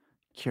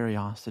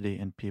curiosity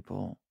in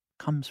people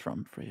comes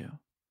from for you?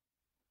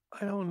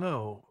 I don't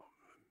know.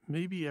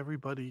 Maybe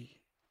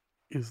everybody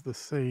is the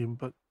same,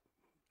 but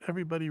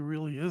everybody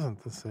really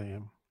isn't the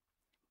same.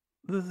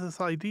 There's this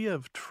idea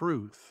of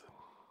truth,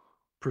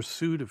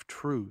 pursuit of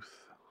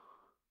truth.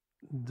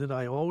 Did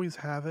I always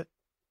have it?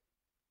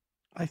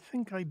 I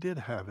think I did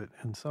have it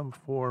in some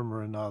form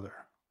or another.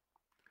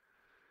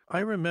 I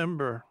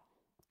remember,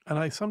 and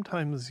I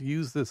sometimes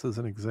use this as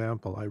an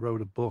example. I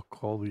wrote a book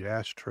called The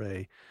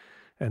Ashtray,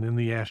 and in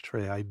The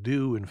Ashtray, I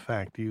do, in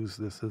fact, use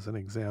this as an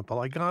example.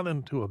 I got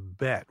into a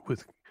bet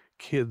with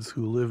kids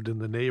who lived in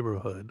the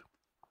neighborhood.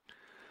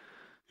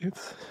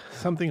 It's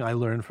something I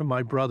learned from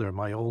my brother,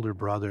 my older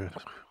brother,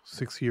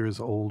 6 years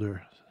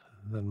older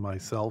than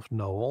myself,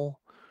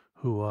 Noel,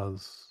 who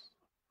was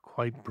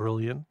quite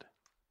brilliant.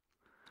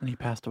 And he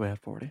passed away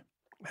at 40.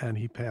 And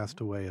he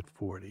passed away at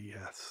 40,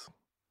 yes.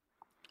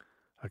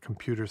 A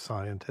computer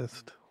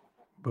scientist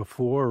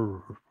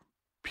before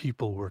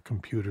people were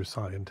computer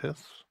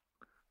scientists.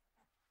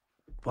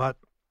 But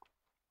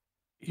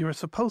you're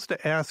supposed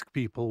to ask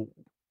people,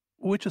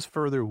 which is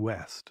further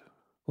west,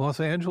 Los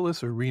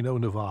Angeles or Reno,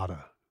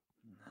 Nevada?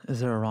 Is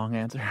there a wrong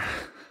answer?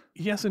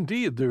 Yes,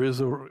 indeed. There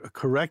is a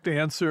correct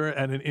answer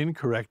and an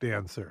incorrect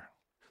answer.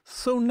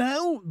 So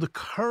now the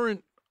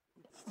current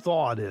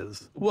thought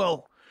is,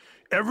 well,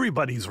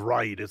 everybody's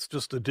right. It's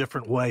just a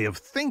different way of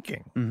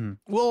thinking.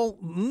 Well,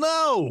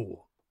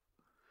 no.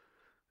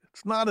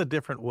 It's not a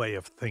different way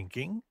of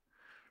thinking.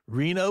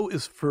 Reno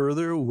is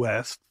further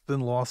west than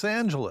Los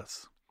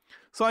Angeles.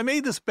 So I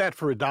made this bet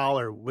for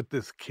 $1 with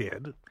this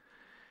kid,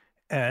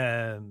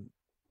 and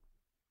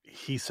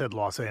he said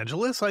Los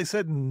Angeles. I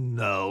said,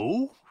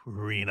 no,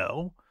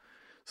 Reno.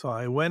 So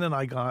I went and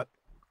I got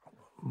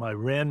my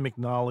Rand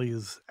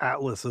McNally's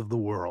Atlas of the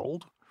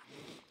World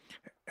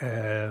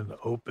and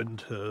opened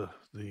to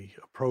the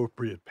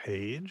appropriate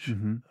page.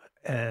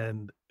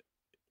 And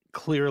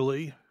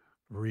clearly,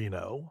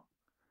 Reno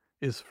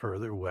is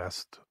further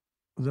west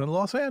than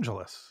Los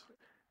Angeles.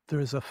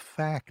 There's a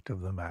fact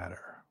of the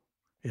matter.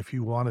 If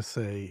you want to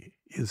say,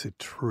 is it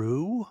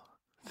true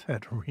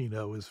that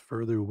Reno is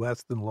further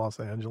west than Los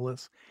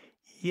Angeles?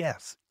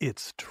 Yes,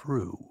 it's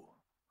true.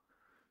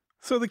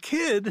 So the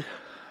kid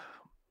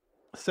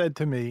said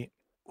to me,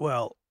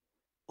 well,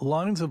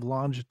 lines of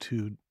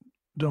longitude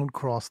don't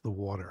cross the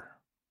water.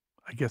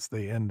 I guess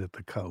they end at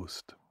the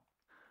coast.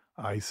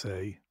 I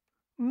say,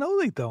 no,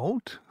 they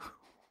don't.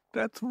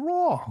 That's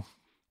wrong.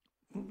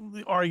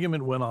 The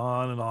argument went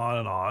on and on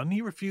and on.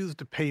 He refused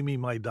to pay me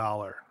my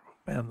 $1.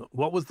 And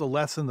what was the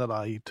lesson that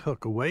I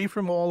took away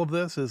from all of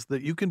this is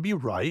that you can be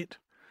right,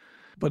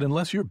 but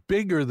unless you're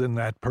bigger than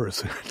that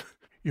person,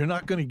 you're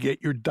not going to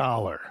get your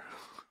 $1.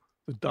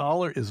 The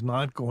 $1 is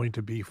not going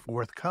to be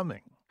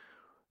forthcoming.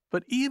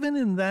 But even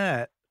in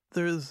that,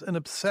 there's an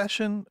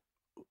obsession,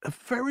 a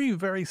very,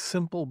 very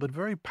simple but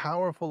very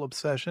powerful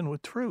obsession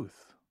with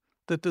truth,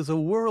 that there's a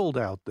world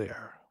out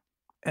there.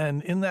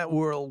 And in that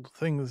world,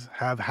 things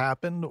have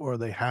happened or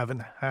they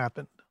haven't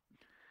happened.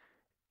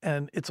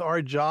 And it's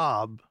our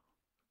job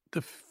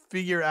to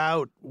figure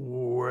out,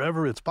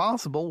 wherever it's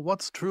possible,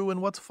 what's true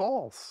and what's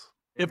false.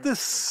 If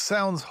this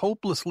sounds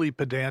hopelessly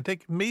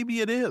pedantic, maybe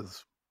it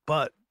is.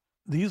 But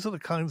these are the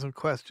kinds of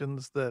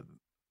questions that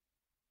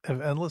have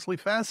endlessly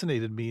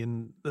fascinated me.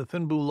 In The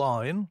Thin Blue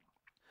Line,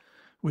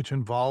 which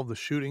involved the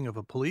shooting of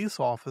a police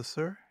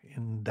officer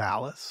in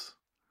Dallas,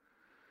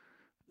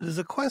 there's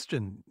a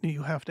question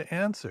you have to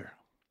answer.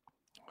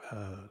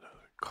 A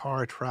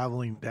car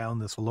traveling down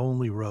this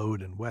lonely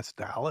road in West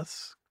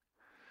Dallas,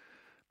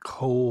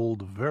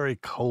 cold, very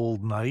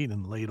cold night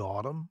in late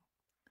autumn.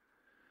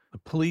 The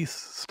police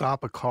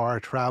stop a car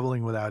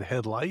traveling without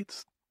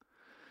headlights.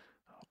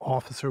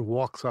 Officer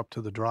walks up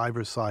to the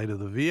driver's side of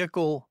the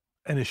vehicle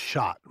and is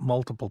shot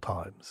multiple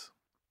times.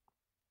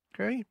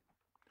 Okay?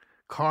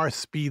 car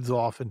speeds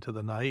off into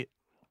the night.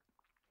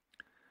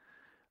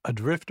 A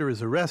drifter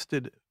is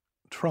arrested,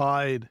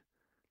 tried,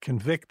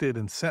 convicted,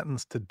 and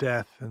sentenced to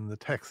death in the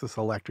Texas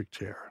electric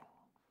chair.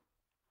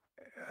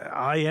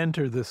 I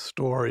enter this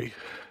story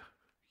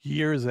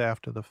years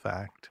after the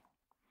fact.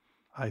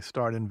 I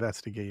start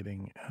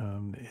investigating,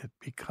 and it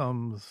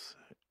becomes,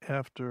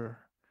 after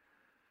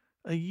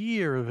a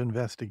year of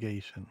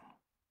investigation,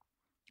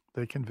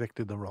 they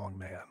convicted the wrong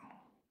man.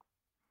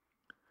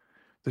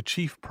 The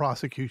chief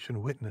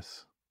prosecution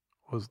witness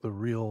was the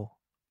real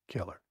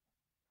killer.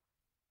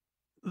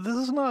 This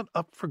is not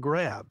up for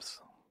grabs.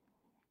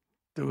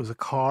 There was a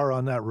car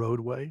on that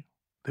roadway.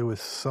 There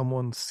was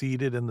someone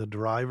seated in the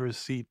driver's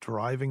seat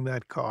driving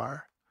that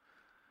car.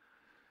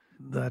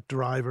 That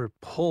driver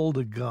pulled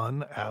a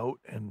gun out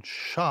and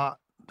shot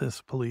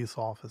this police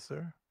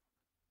officer.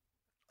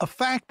 A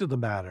fact of the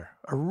matter,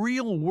 a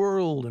real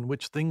world in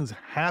which things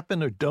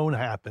happen or don't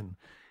happen.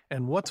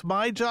 And what's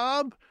my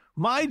job?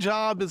 My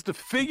job is to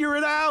figure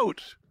it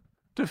out,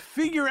 to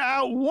figure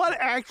out what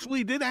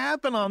actually did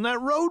happen on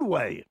that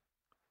roadway.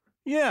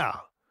 Yeah.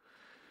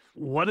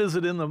 What is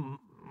it in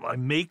my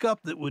makeup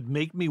that would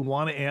make me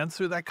want to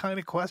answer that kind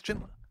of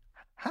question?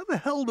 How the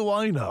hell do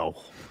I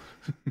know?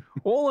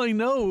 All I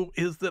know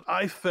is that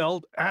I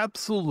felt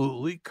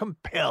absolutely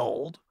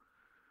compelled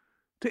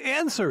to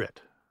answer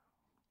it.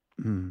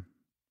 Can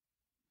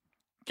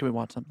we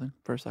watch something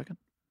for a second?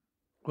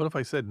 What if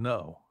I said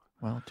no?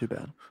 Well, too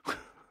bad.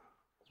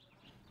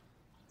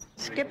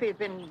 Skippy's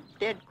been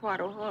dead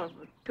quite a while,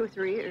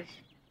 2-3 years.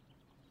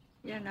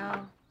 You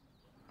know.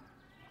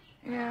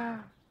 Yeah.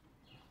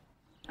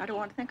 I don't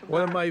want to think about it.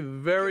 One of my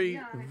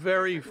very,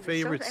 very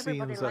favorite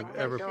scenes I've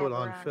ever put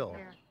on film.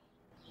 Here.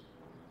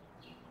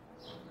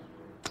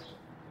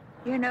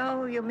 You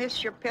know, you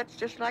miss your pets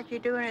just like you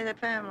do any of the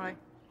family.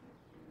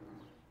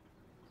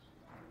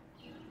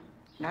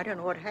 And I don't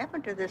know what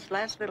happened to this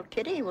last little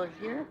kitty who was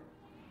here.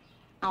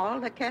 All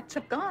the cats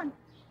have gone.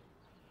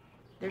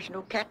 There's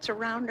no cats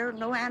around her,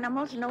 no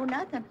animals, no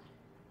nothing.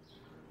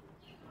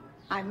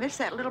 I miss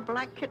that little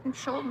black kitten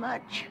so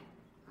much.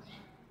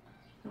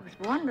 It was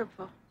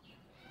wonderful.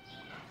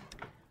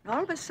 And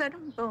all of a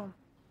sudden, boom,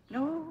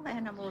 no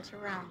animals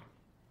around.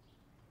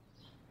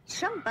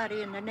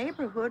 Somebody in the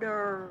neighborhood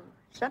or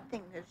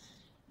something is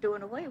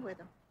doing away with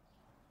them.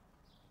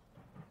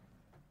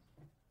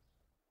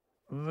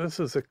 This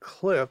is a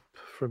clip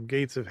from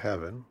Gates of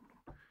Heaven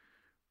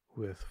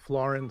with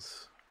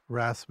Florence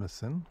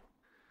Rasmussen.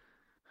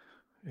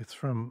 It's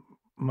from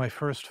my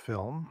first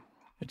film.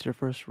 It's your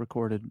first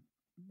recorded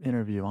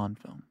interview on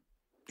film.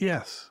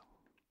 Yes.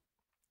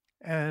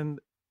 And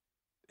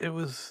it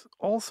was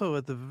also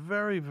at the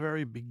very,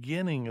 very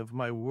beginning of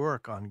my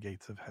work on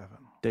Gates of Heaven.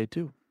 Day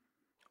 2.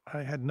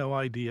 I had no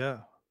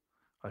idea.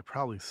 I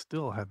probably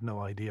still have no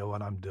idea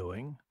what I'm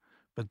doing.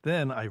 But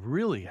then I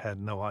really had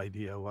no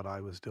idea what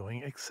I was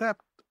doing,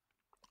 except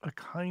a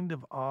kind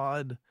of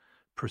odd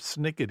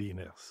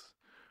persnicketyness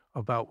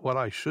about what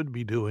I should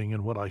be doing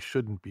and what I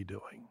shouldn't be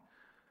doing.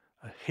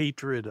 A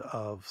hatred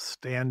of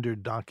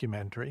standard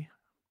documentary,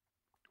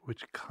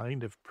 which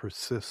kind of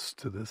persists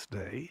to this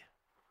day.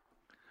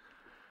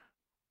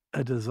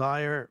 A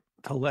desire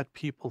to let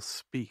people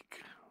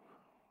speak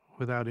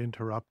without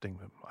interrupting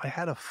them. I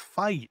had a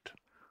fight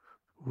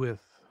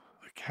with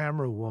the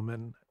camera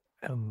woman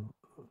and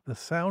the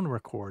sound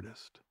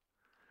recordist,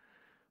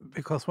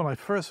 because when I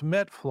first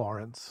met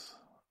Florence,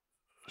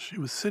 she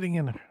was sitting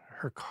in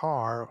her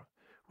car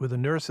with a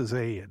nurse's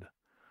aide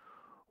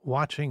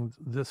watching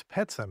this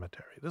pet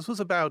cemetery. This was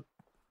about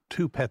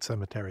 2 pet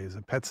cemeteries,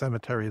 a pet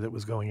cemetery that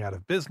was going out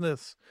of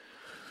business.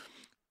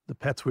 The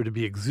pets were to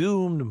be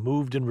exhumed,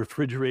 moved in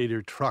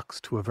refrigerator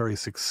trucks to a very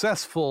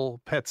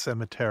successful pet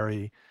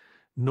cemetery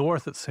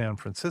north of San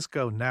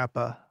Francisco,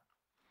 Napa.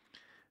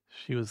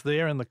 She was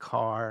there in the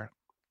car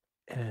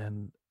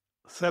and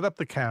set up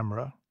the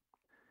camera.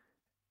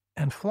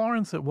 And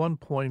Florence at one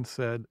point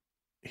said,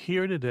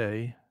 "Here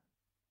today,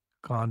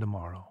 gone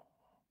tomorrow."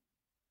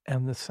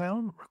 And the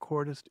sound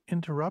recordist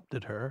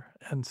interrupted her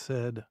and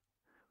said,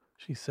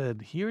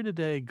 "Here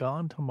today,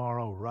 gone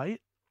tomorrow,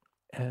 right?"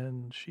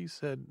 And she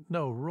said,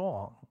 "No,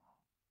 wrong."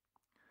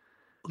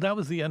 That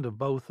was the end of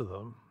both of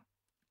them.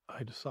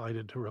 I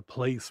decided to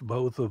replace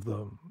both of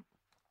them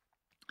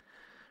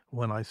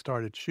when I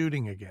started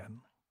shooting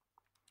again.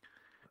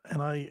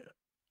 And I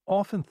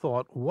often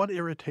thought, what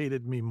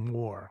irritated me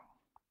more?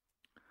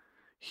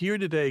 Here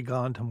today,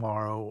 gone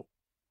tomorrow,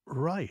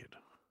 right.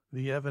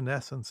 The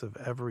evanescence of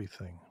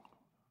everything,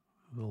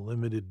 the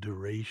limited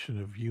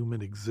duration of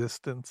human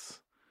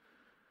existence,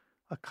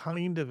 a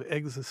kind of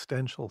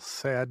existential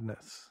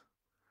sadness.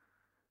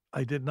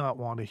 I did not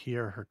want to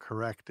hear her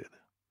corrected.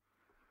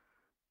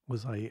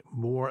 Was I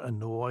more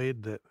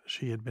annoyed that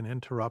she had been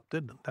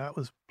interrupted? That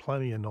was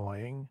plenty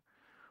annoying.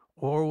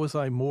 Or was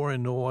I more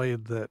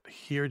annoyed that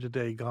here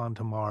today, gone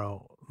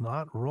tomorrow,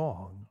 not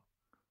wrong,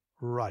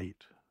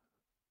 right?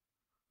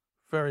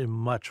 Very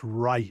much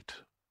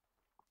right.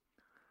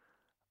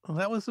 Well,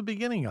 that was the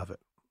beginning of it.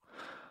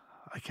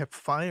 I kept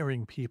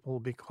firing people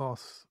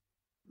because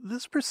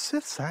This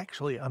persists,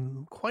 actually.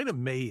 I'm quite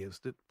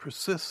amazed. It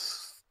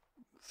persists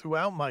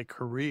throughout my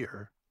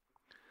career.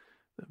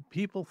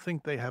 People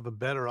think they have a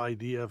better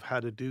idea of how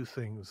to do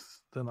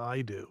things than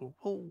I do.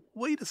 Well,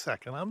 wait a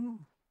second.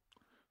 I'm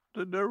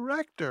the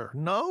director.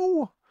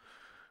 No?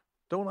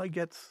 Don't I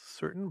get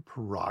certain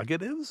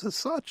prerogatives as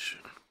such?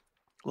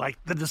 Like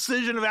the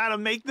decision of how to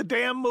make the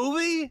damn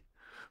movie?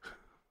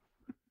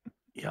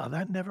 Yeah,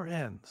 that never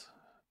ends.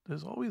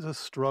 There's always a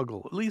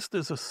struggle. At least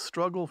there's a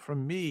struggle for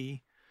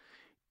me.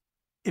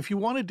 If you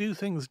want to do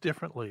things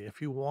differently,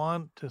 if you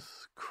want to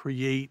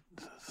create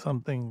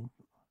something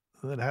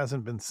that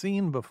hasn't been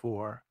seen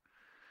before,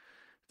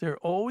 there are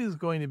always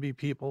going to be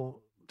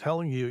people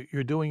telling you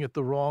you're doing it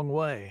the wrong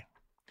way.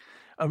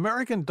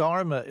 American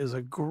Dharma is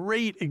a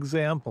great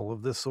example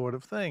of this sort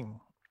of thing.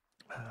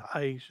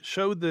 I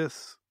showed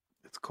this.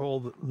 It's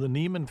called the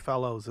Nieman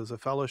Fellows as a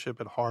fellowship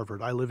at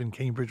Harvard. I live in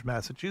Cambridge,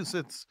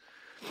 Massachusetts.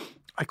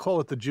 I call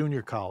it the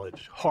junior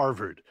college,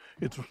 Harvard.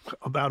 It's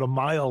about a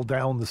mile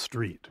down the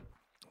street.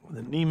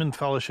 The Nieman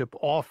Fellowship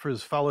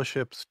offers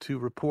fellowships to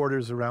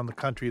reporters around the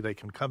country. They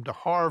can come to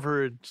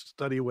Harvard,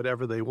 study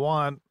whatever they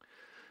want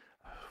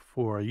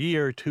for a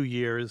year, 2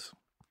 years.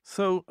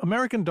 So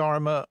American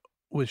Dharma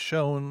was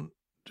shown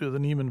to the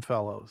Nieman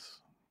Fellows.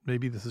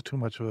 Maybe this is too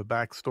much of a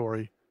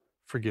backstory.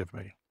 Forgive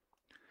me.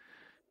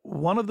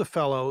 One of the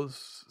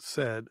fellows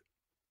said,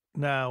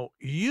 now,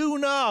 you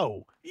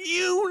know,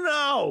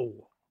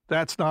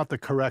 that's not the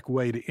correct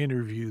way to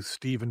interview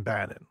Stephen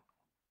Bannon.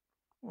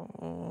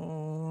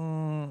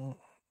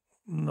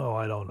 No,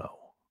 I don't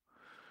know.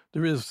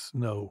 There is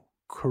no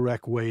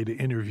correct way to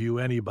interview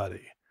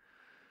anybody.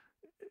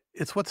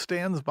 It's what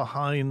stands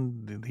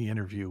behind the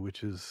interview,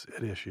 which is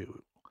at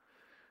issue.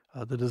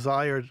 The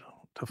desire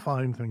to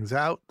find things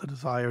out, the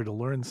desire to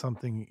learn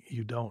something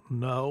you don't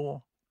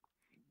know,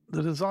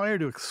 the desire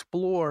to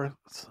explore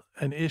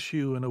an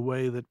issue in a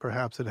way that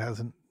perhaps it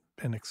hasn't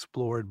been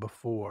explored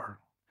before.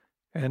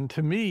 And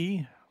to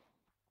me,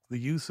 the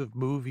use of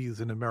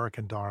movies in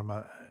American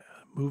Dharma,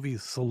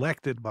 movies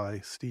selected by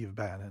Steve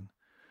Bannon,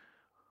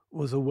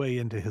 was a way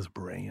into his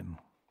brain,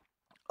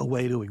 a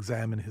way to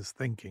examine his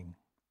thinking.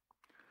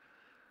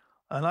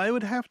 And I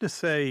would have to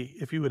say,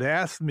 if you had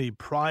asked me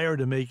prior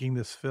to making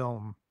this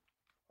film,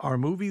 are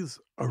movies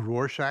a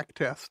Rorschach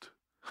test?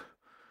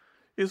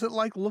 Is it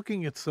like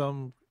looking at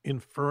some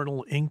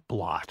infernal ink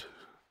blot?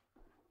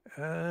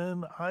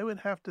 And I would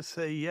have to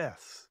say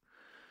yes,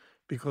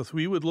 because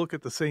we would look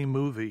at the same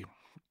movie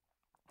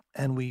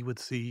and we would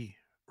see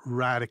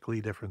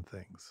radically different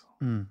things.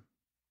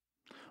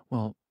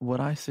 Well, what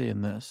I see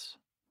in this,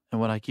 and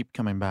what I keep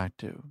coming back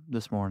to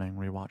this morning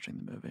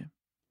rewatching the movie,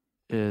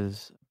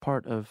 is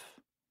part of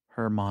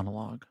her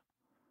monologue,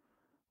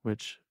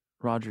 which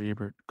Roger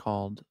Ebert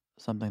called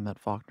something that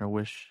Faulkner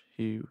wished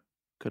he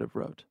could have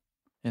wrote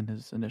in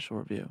his initial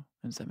review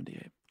in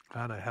 78.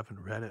 God, I haven't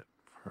read it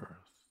for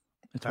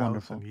It's 1,000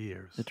 wonderful.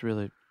 years. It's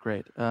really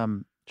great.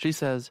 She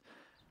says,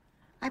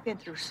 I've been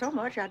through so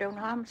much, I don't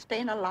know how I'm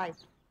staying alive.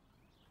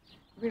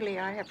 Really,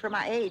 I have, for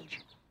my age.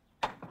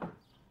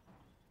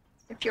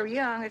 If you're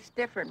young, it's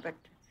different, but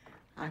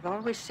I've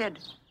always said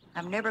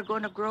I'm never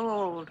going to grow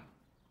old.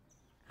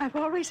 I've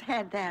always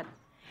had that.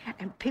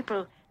 And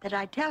people that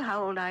I tell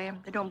how old I am,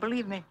 they don't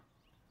believe me.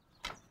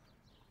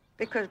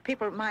 Because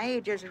people my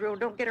age, as a rule,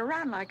 don't get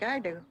around like I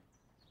do.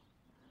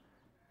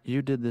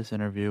 you did this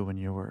interview when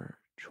you were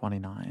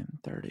 29,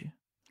 30.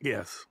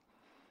 Yes.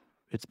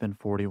 It's been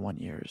 41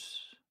 years.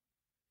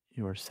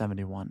 You are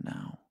 71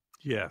 now.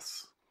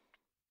 Yes.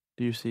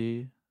 Do you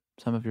see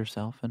some of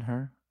yourself in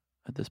her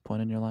at this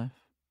point in your life?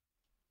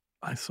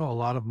 I saw a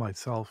lot of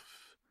myself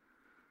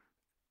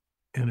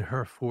in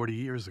her 40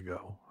 years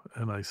ago,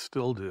 and I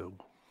still do.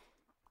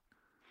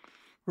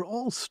 We're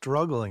all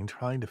struggling,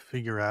 trying to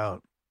figure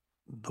out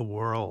the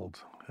world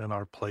and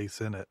our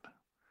place in it.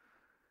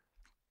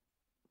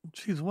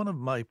 She's one of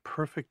my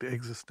perfect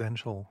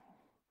existential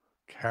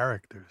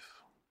characters.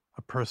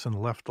 A person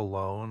left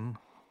alone,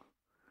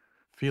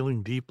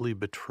 feeling deeply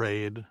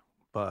betrayed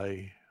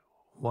by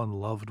one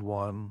loved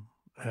one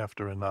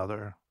after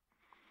another,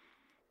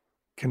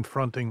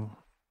 confronting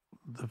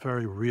the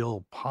very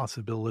real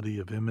possibility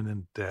of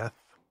imminent death.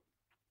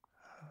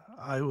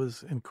 I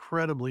was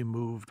incredibly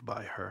moved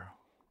by her.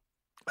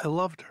 I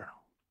loved her.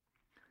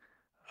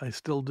 I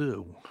still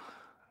do,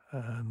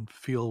 and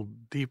feel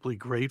deeply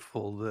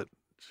grateful that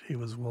she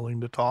was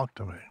willing to talk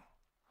to me.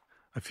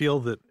 I feel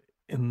that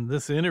in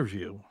this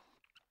interview,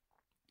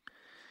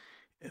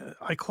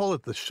 I call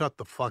it the shut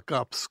the fuck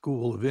up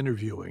school of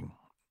interviewing.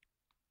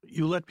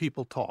 You let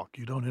people talk.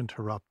 You don't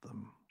interrupt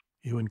them.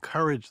 You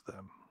encourage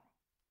them.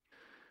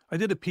 I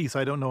did a piece,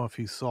 I don't know if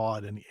you saw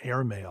it, in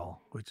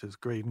Airmail, which is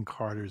Graydon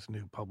Carter's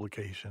new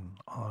publication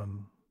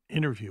on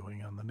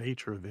interviewing, on the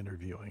nature of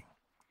interviewing.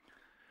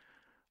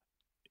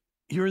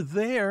 You're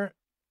there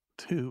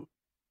to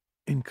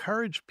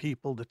encourage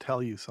people to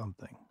tell you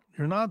something.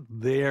 You're not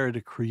there to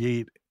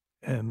create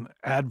an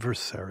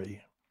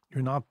adversary.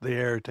 You're not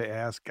there to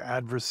ask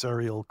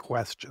adversarial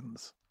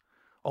questions,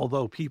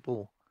 although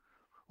people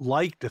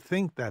like to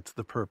think that's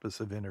the purpose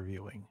of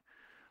interviewing.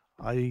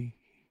 I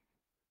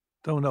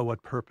don't know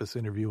what purpose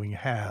interviewing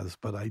has,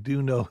 but I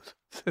do know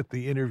that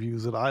the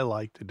interviews that I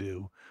like to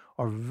do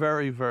are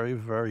very, very,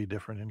 very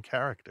different in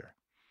character.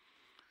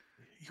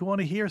 You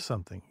want to hear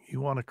something. You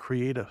want to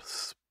create a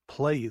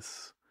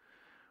place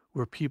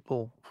where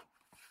people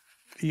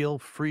feel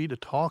free to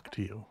talk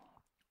to you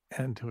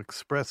and to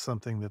express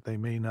something that they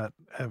may not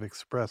have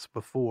expressed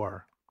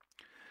before.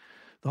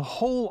 The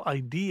whole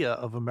idea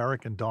of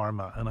American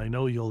Dharma, and I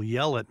know you'll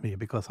yell at me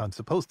because I'm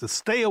supposed to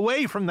stay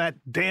away from that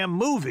damn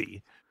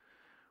movie,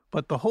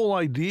 but the whole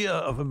idea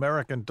of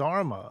American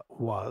Dharma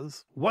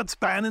was, what's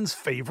Bannon's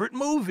favorite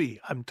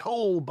movie? I'm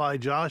told by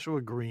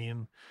Joshua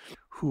Green,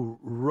 who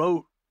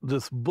wrote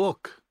this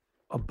book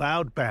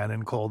about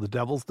Bannon called The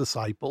Devil's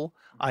Disciple.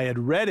 I had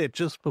read it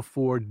just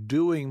before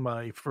doing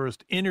my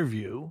first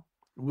interview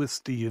with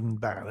Stephen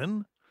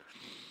Bannon.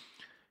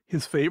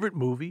 His favorite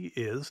movie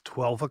is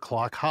 12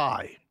 O'Clock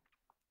High.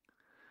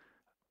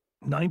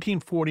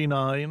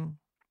 1949,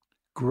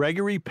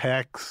 Gregory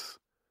Peck's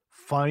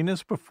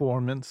finest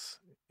performance,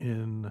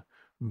 in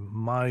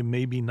my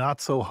maybe not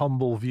so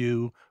humble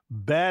view,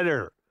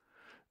 better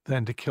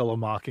than To Kill a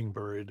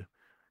Mockingbird.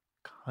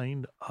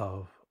 Kind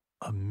of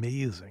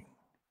amazing.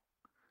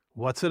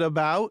 What's it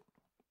about?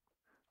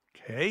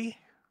 Okay.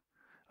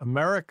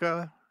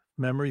 America,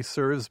 memory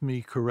serves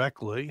me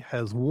correctly,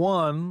 has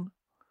won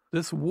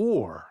this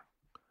war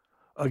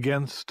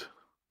against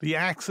the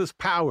Axis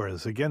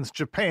powers, against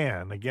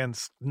Japan,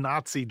 against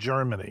Nazi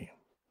Germany.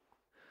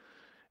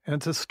 And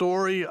it's a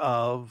story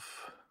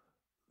of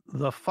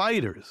the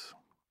fighters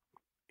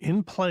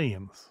in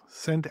planes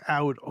sent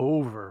out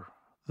over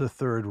the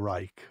Third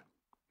Reich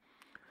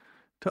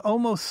to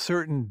almost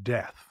certain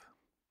death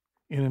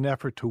in an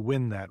effort to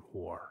win that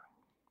war.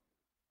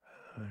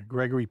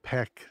 Gregory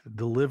Peck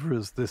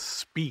delivers this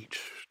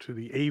speech to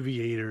the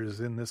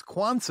aviators in this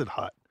Quonset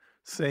hut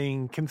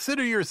saying,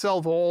 consider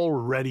yourself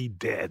already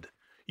dead.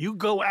 You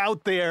go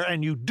out there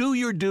and you do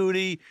your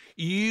duty.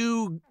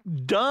 You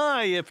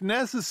die if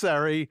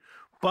necessary,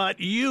 but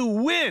you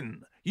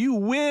win. You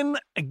win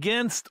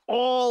against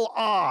all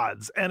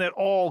odds and at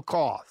all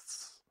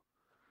costs.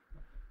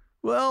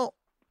 Well,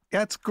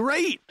 that's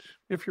great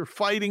if you're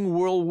fighting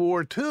World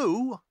War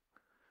II,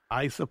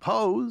 I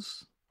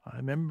suppose. I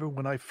remember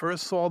when I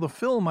first saw the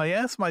film, I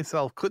asked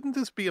myself, couldn't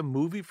this be a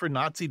movie for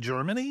Nazi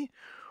Germany?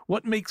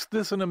 What makes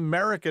this an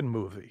American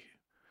movie,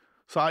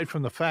 aside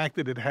from the fact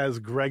that it has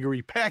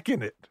Gregory Peck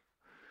in it?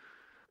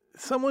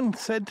 Someone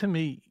said to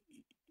me,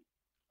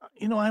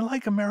 you know, I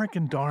like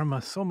American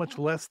Dharma so much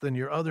less than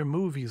your other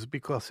movies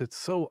because it's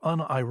so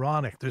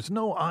unironic. There's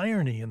no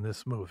irony in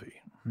this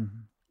movie.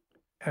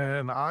 Mm-hmm.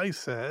 And I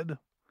said,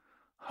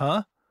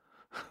 huh?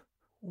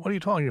 What are you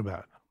talking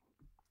about?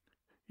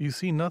 You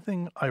see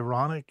nothing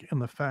ironic in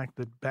the fact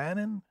that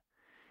Bannon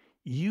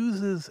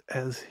uses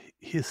as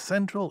his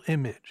central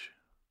image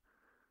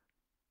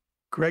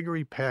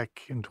Gregory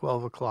Peck in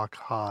 12 O'Clock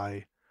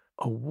High,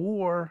 a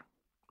war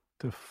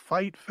to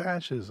fight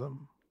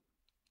fascism.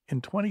 In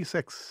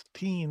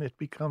 2016, it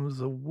becomes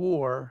a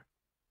war,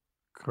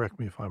 correct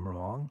me if I'm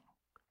wrong,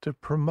 to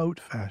promote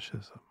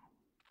fascism.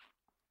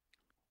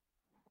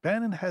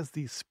 Bannon has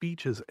these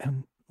speeches,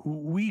 and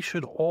we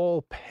should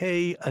all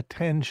pay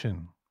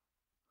attention.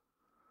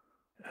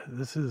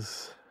 This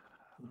is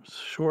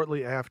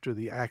shortly after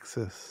the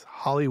Access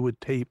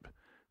Hollywood tape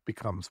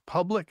becomes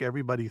public.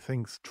 Everybody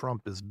thinks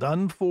Trump is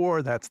done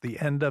for. That's the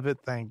end of it.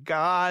 Thank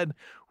God.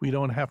 We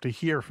don't have to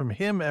hear from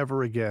him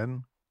ever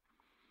again.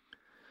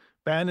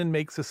 Bannon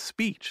makes a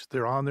speech.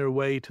 They're on their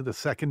way to the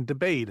second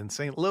debate in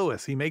St.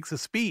 Louis. He makes a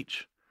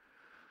speech.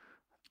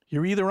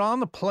 You're either on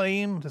the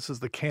plane, this is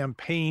the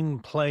campaign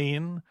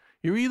plane,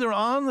 you're either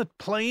on the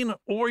plane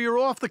or you're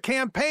off the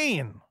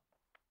campaign.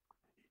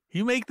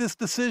 You make this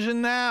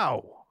decision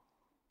now.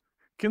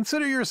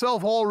 Consider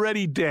yourself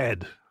already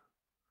dead.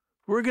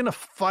 We're going to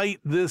fight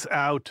this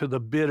out to the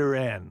bitter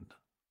end.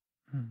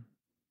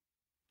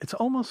 It's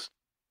almost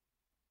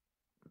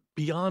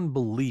beyond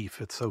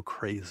belief. It's so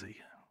crazy.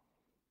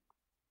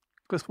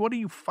 Because what are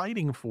you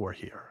fighting for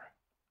here?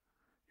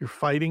 You're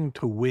fighting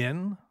to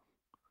win,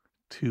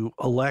 to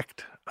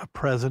elect a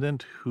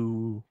president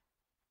who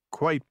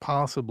quite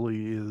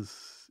possibly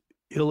is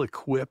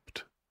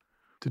ill-equipped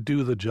to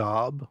do the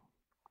job,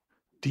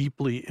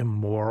 deeply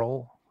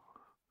immoral,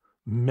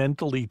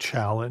 mentally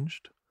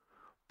challenged,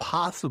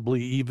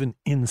 possibly even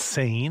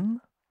insane.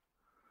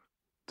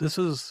 This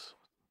is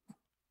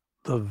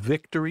the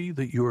victory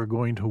that you are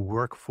going to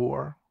work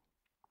for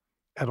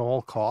at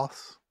all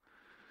costs.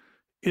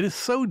 It is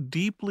so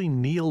deeply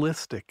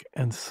nihilistic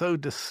and so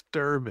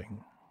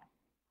disturbing,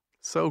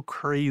 so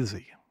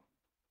crazy.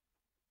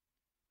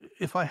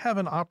 If I have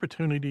an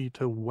opportunity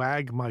to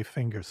wag my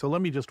finger, so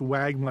let me just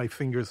wag my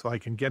finger so I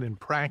can get in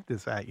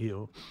practice at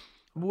you.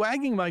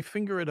 Wagging my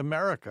finger at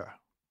America.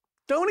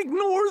 Don't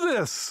ignore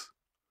this.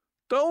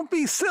 Don't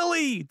be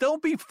silly.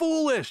 Don't be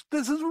foolish.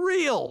 This is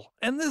real.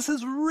 And this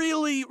is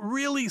really,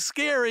 really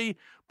scary,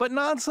 but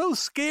not so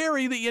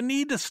scary that you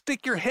need to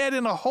stick your head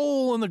in a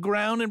hole in the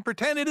ground and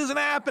pretend it isn't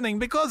happening,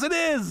 because it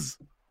is.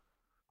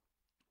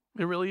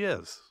 It really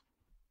is.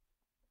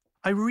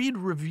 I read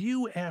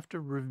review after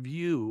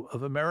review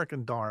of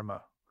American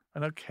Dharma.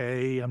 And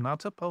okay, I'm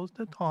not supposed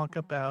to talk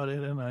about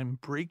it, and I'm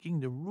breaking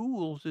the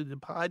rules of the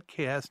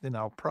podcast, and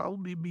I'll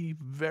probably be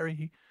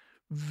very,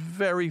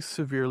 very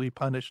severely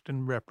punished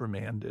and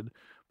reprimanded.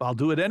 But I'll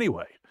do it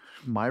anyway.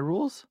 My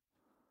rules?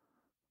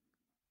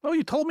 Oh,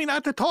 you told me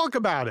not to talk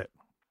about it.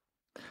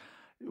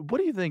 What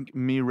do you think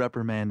me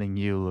reprimanding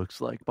you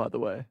looks like, by the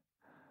way?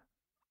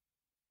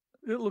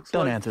 It looks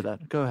Don't like... answer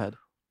that. Go ahead.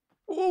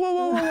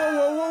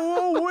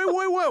 Whoa,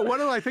 wait. What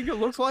do I think it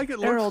looks like?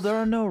 Errol, there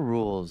are no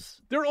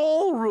rules. They're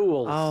all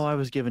rules. Oh, I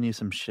was giving you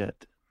some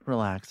shit.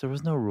 Relax. There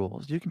was no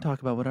rules. You can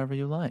talk about whatever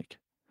you like.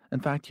 In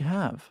fact, you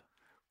have.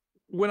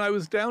 When I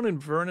was down in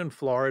Vernon,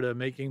 Florida,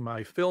 making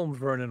my film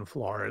Vernon,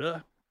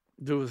 Florida,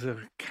 there was a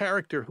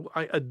character who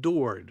I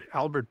adored,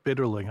 Albert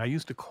Bitterling. I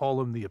used to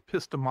call him the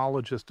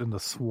epistemologist in the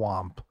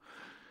swamp.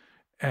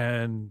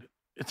 And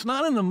it's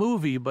not in the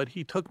movie, but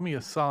he took me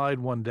aside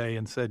one day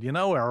and said, you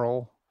know,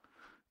 Errol,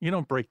 you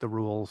don't break the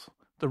rules.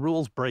 The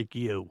rules break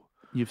you.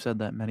 You've said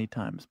that many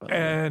times, by the way.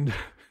 And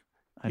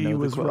he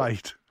was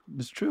right.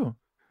 It's true.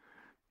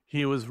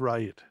 He was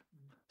right.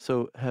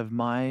 So have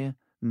my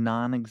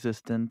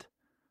non-existent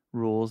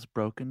rules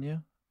broken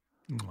you?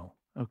 No.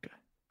 Okay.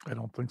 I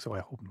don't think so. I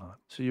hope not.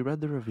 So you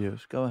read the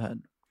reviews. Go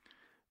ahead.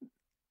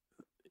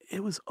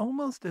 It was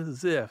almost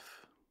as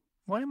if...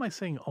 Why am I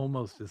saying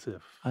almost as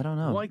if? I don't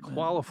know. Why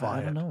qualify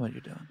I don't know what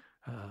you're doing.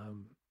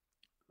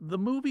 The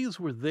movies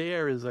were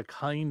there as a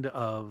kind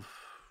of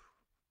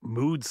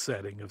mood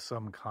setting of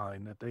some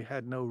kind, that they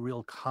had no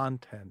real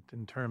content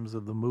in terms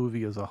of the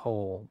movie as a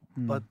whole,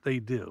 but they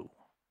do.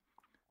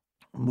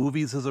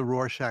 Movies as a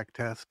Rorschach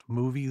test,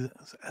 movies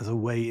as a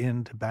way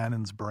into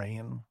Bannon's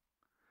brain.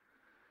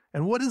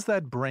 And what is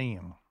that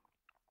brain?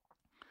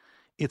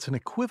 It's an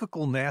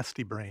equivocal,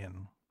 nasty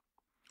brain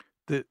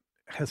that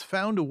has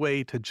found a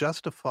way to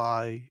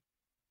justify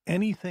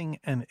anything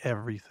and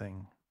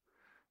everything,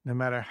 no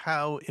matter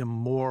how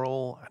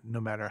immoral, no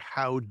matter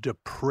how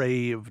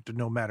depraved,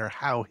 no matter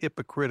how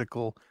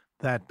hypocritical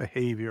that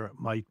behavior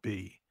might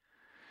be.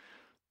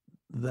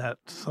 That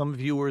some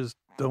viewers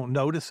don't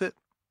notice it,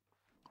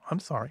 I'm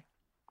sorry.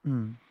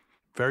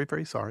 Very,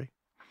 very sorry.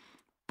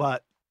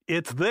 But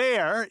it's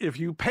there if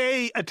you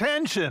pay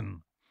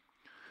attention.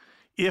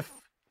 If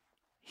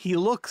he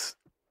looks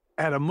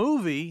at a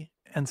movie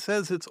and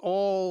says it's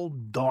all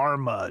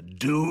dharma,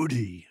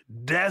 duty,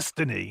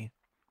 destiny,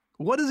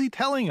 what is he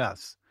telling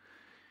us?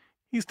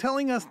 He's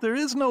telling us there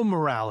is no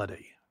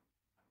morality.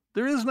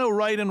 There is no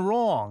right and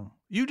wrong.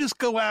 You just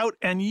go out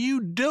and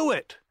you do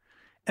it.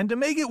 And to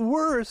make it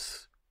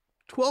worse,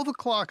 12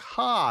 O'Clock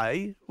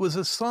High was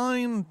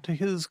assigned to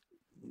his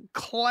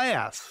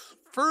class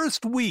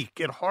first week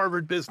at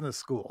Harvard Business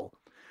School.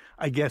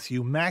 I guess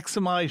you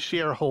maximize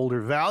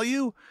shareholder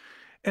value,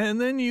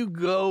 and then you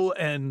go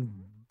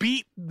and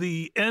beat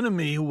the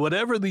enemy,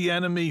 whatever the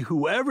enemy,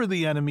 whoever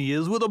the enemy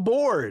is, with a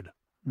board.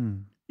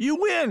 You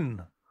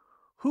win.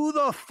 Who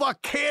the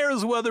fuck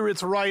cares whether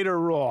it's right or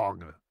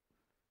wrong?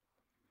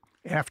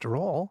 After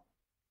all,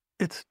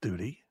 it's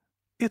duty,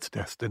 it's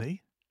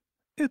destiny,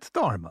 it's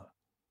dharma.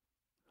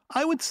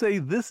 I would say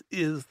this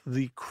is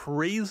the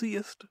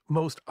craziest,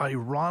 most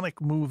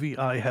ironic movie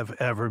I have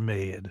ever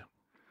made.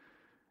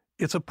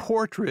 It's a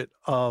portrait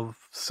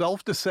of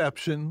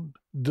self-deception,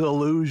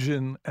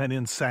 delusion, and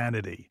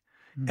insanity.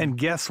 And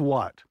guess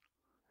what?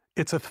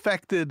 It's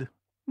affected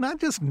not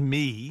just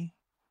me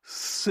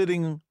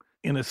sitting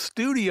in a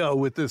studio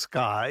with this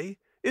guy,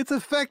 it's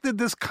affected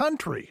this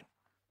country.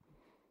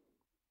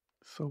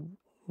 So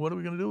what are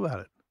we going to do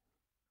about it?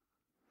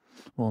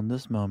 Well, in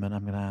this moment,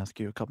 I'm going to ask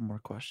you a couple more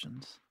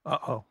questions.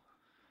 Uh-oh.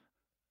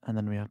 And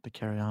then we have to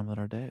carry on with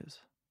our days.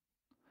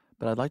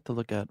 But I'd like to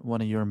look at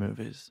one of your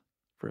movies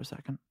for a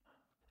second.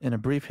 In A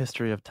Brief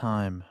History of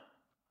Time,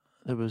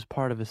 there was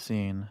part of a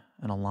scene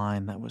and a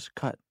line that was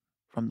cut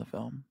from the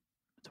film.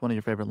 It's one of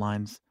your favorite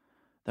lines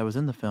that was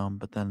in the film,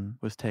 but then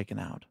was taken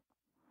out.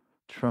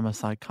 It's from a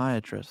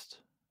psychiatrist,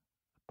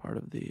 part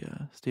of the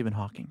Stephen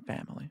Hawking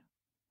family.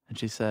 And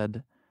she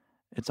said,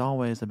 "It's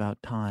always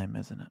about time,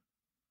 isn't it?"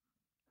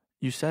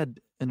 You said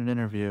in an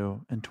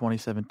interview in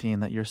 2017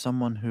 that you're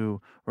someone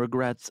who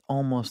regrets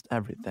almost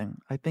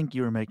everything. I think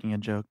you were making a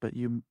joke, but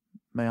you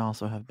may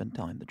also have been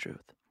telling the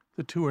truth.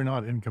 The two are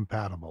not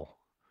incompatible.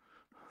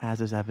 As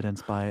is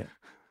evidenced by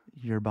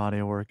your body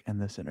of work and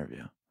this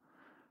interview.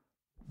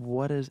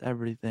 What is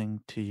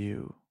everything to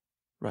you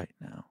right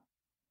now?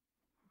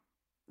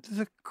 There's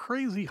a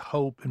crazy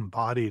hope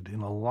embodied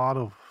in a lot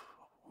of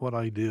what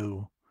I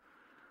do.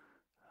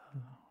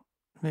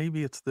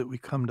 Maybe it's that we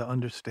come to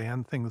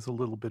understand things a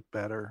little bit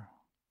better.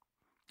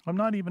 I'm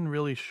not even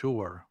really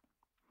sure.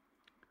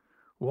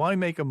 Why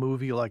make a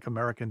movie like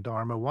American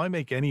Dharma? Why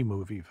make any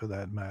movie for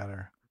that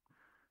matter?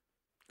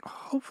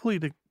 Hopefully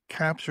to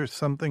capture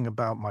something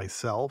about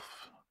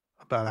myself,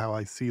 about how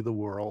I see the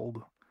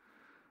world,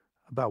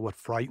 about what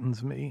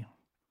frightens me,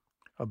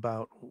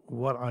 about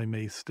what I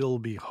may still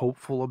be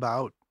hopeful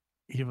about,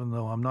 even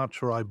though I'm not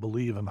sure I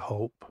believe in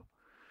hope.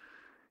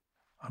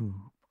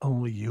 I'm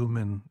only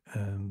human,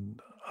 and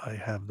I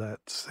have that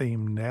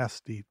same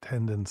nasty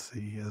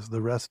tendency as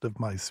the rest of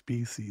my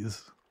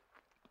species.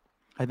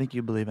 I think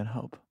you believe in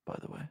hope, by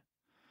the way.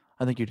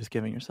 I think you're just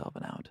giving yourself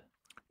an out.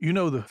 You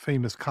know the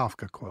famous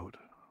Kafka quote.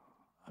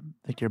 I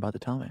think you're about to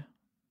tell me.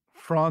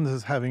 Franz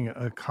is having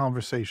a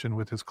conversation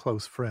with his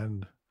closest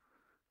friend,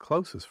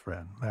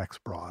 Max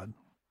Brod.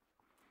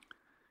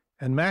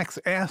 And Max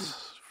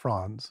asks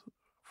Franz,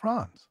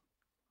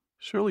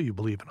 surely you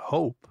believe in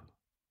hope?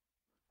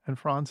 And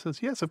Franz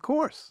says, yes, of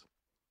course.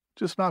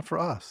 Just not for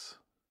us.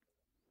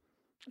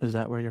 Is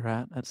that where you're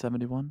at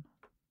 71?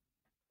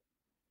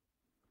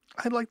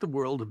 I'd like the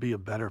world to be a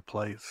better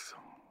place.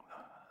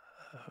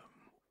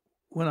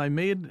 When I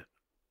made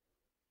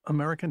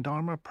American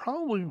Dharma,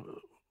 probably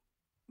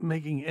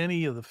making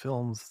any of the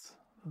films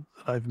that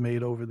I've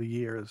made over the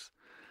years,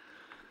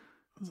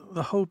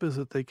 the hope is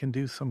that they can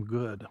do some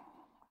good.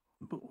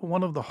 But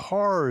one of the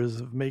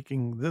horrors of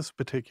making this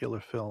particular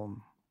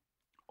film,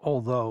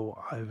 although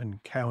I've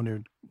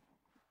encountered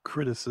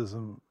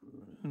criticism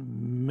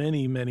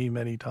many, many,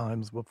 many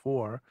times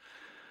before,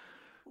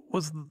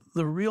 was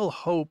the real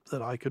hope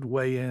that I could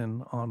weigh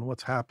in on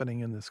what's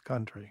happening in this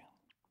country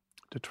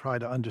to try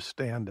to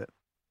understand it.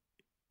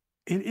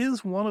 It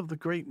is one of the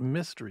great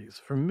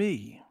mysteries for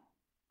me,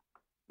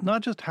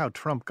 not just how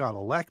Trump got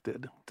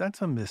elected.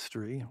 That's a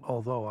mystery,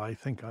 although I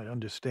think I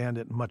understand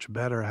it much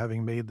better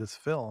having made this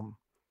film,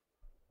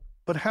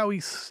 but how he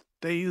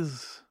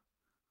stays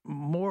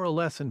more or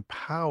less in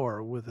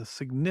power with a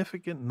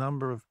significant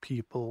number of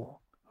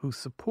people who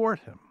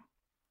support him.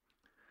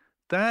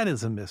 That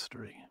is a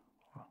mystery,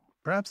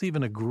 perhaps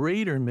even a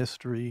greater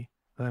mystery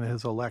than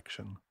his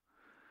election.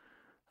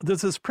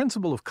 There's this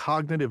principle of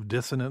cognitive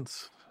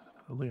dissonance,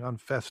 Leon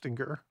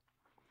Festinger.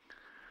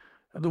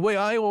 And the way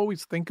I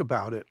always think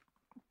about it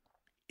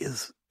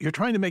is you're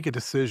trying to make a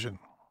decision.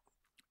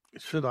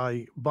 Should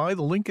I buy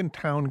the Lincoln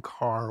Town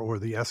Car or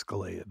the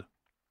Escalade?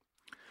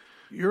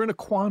 You're in a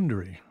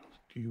quandary.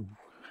 You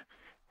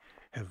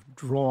have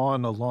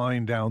drawn a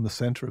line down the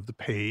center of the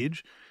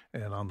page,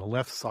 and on the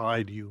left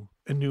side you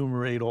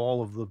enumerate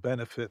all of the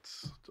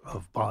benefits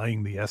of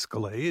buying the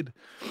Escalade.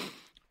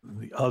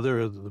 The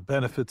other, the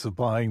benefits of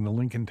buying the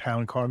Lincoln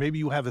Town Car. Maybe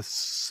you have a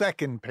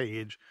second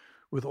page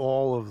with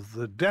all of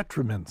the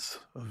detriments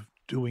of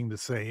doing the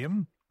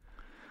same.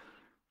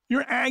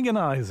 You're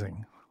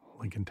agonizing.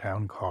 Lincoln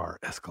Town Car,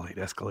 Escalade,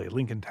 Escalade,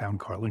 Lincoln Town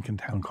Car, Lincoln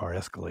Town Car,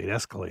 Escalade,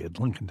 Escalade,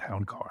 Lincoln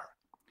Town Car.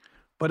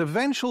 But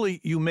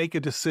eventually you make a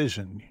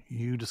decision.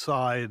 You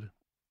decide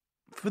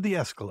for the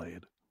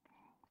Escalade.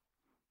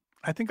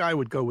 I think I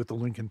would go with the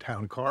Lincoln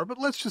Town Car, but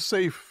let's just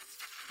say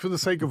for the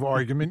sake of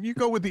argument, you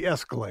go with the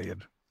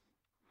Escalade.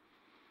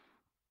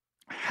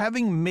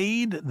 Having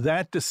made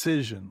that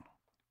decision,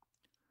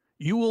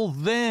 you will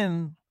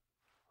then,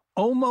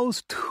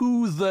 almost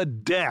to the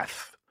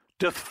death,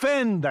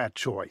 defend that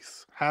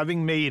choice,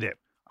 having made it.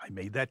 I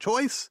made that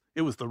choice.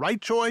 It was the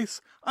right choice.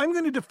 I'm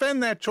going to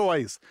defend that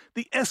choice.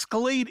 The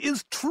Escalade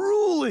is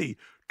truly,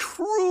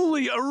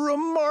 truly a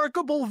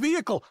remarkable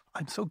vehicle.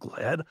 I'm so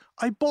glad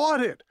I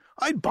bought it.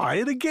 I'd buy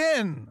it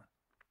again.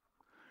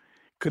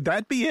 Could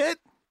that be it?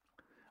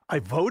 I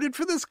voted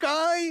for this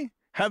guy,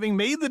 having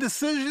made the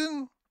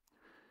decision.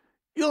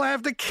 You'll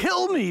have to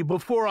kill me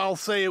before I'll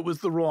say it was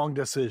the wrong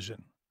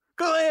decision.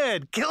 Go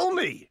ahead, kill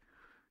me.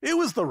 It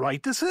was the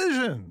right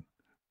decision.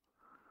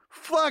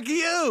 Fuck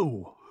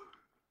you.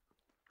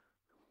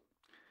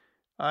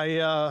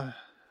 I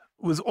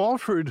was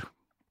offered,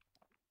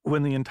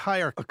 when the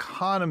entire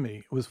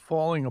economy was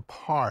falling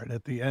apart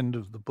at the end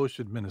of the Bush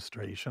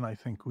administration, I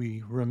think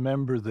we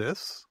remember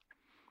this,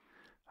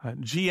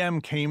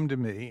 GM came to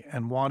me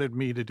and wanted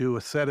me to do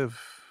a set of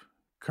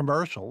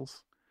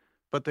commercials,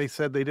 but they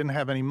said they didn't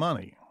have any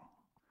money.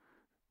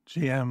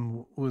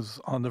 GM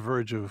was on the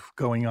verge of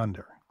going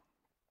under.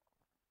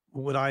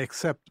 Would I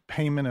accept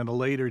payment at a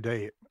later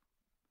date?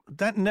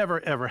 That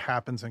never, ever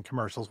happens in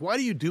commercials. Why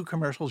do you do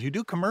commercials? You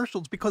do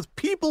commercials because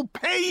people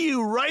pay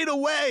you right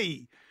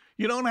away.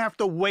 You don't have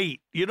to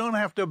wait. You don't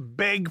have to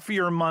beg for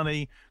your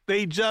money.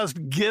 They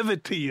just give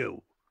it to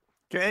you.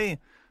 Okay?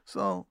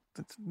 So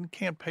they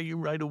can't pay you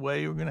right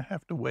away. You're going to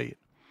have to wait.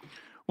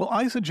 Well,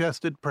 I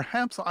suggested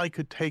perhaps I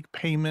could take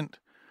payment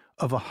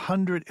of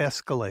 100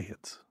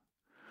 Escalades.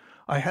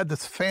 I had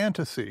this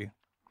fantasy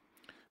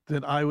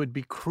that I would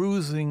be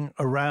cruising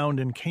around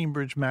in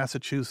Cambridge,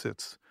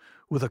 Massachusetts,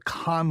 with a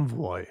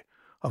convoy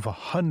of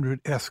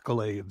 100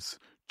 Escalades,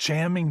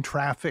 jamming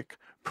traffic,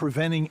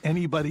 preventing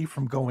anybody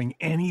from going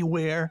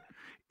anywhere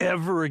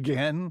ever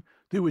again.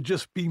 There would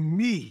just be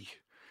me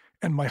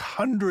and my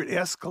 100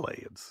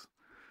 Escalades.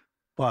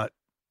 But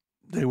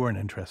they weren't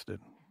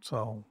interested,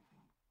 so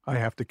I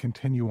have to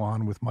continue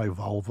on with my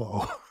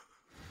Volvo.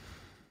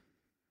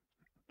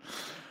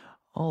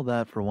 All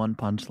that for one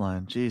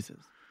punchline.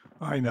 Jesus.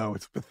 I know,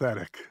 it's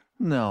pathetic.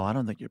 No, I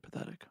don't think you're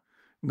pathetic.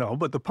 No,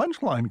 but the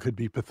punchline could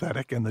be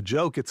pathetic, and the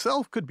joke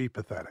itself could be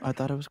pathetic. I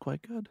thought it was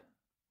quite good.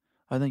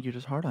 I think you're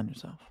just hard on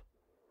yourself.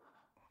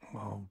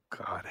 Oh,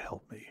 God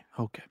help me.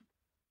 Okay.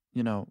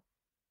 You know,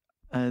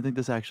 I think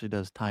this actually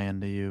does tie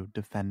into you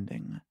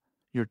defending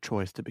your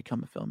choice to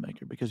become a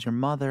filmmaker? Because your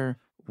mother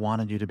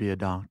wanted you to be a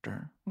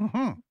doctor,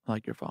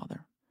 like your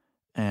father.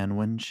 And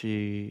when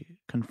she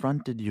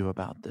confronted you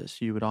about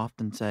this, you would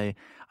often say,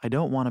 I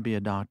don't want to be a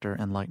doctor,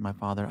 and like my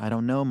father, I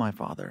don't know my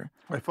father.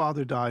 My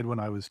father died when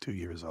I was 2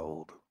 years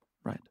old.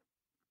 Right.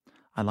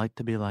 I'd like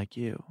to be like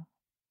you.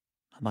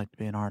 I'd like to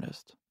be an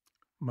artist.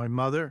 My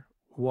mother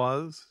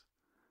was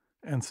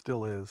and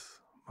still is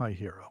my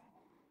hero.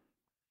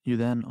 You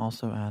then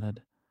also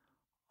added,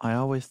 I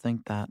always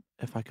think that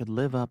if I could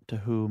live up to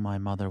who my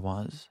mother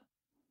was,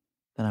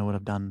 then I would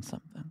have done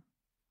something.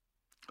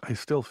 I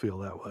still feel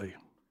that way.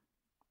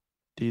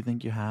 Do you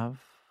think you have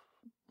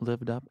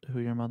lived up to who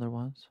your mother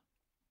was?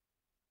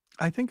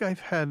 I think I've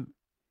had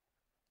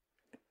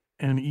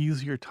an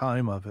easier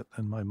time of it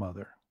than my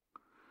mother.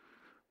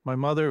 My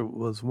mother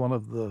was one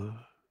of the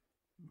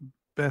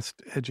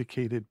best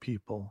educated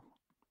people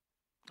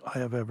I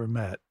have ever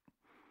met.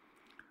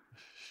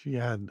 She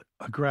had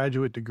a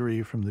graduate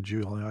degree from the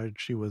Juilliard.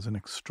 She was an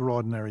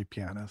extraordinary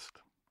pianist,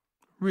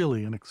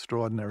 really an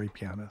extraordinary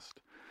pianist.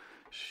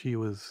 She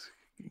was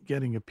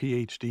getting a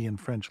PhD in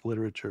French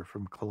literature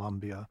from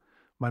Columbia.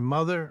 My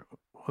mother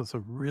was a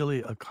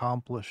really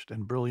accomplished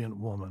and brilliant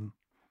woman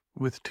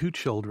with 2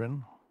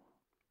 children,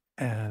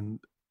 and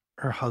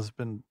her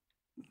husband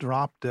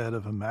dropped dead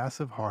of a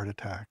massive heart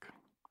attack,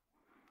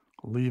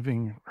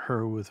 leaving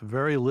her with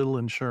very little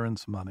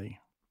insurance money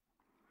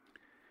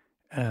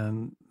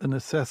and the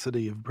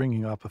necessity of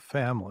bringing up a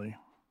family,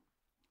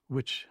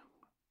 which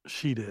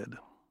she did.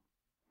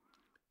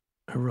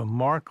 A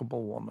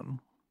remarkable woman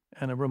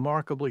and a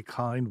remarkably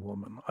kind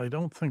woman. I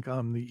don't think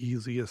I'm the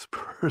easiest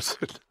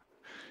person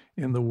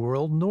in the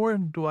world, nor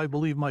do I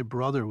believe my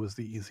brother was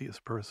the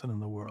easiest person in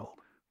the world.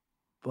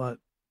 But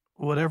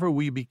whatever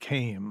we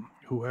became,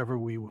 whoever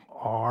we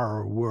are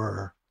or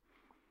were,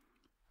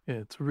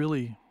 it's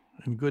really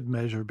in good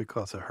measure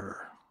because of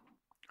her.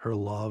 Her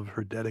love,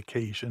 her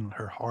dedication,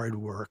 her hard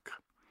work,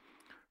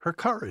 her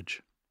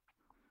courage.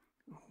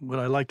 Would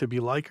I like to be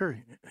like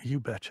her? You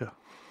betcha.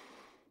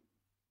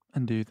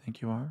 And do you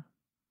think you are?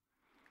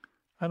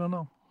 I don't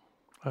know.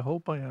 I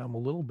hope I am a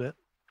little bit.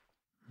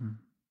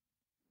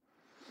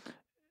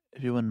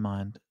 If you wouldn't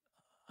mind,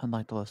 I'd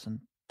like to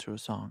listen to a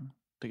song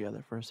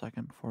together for a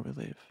second before we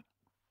leave.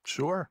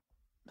 Sure.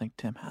 I think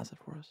Tim has it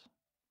for us.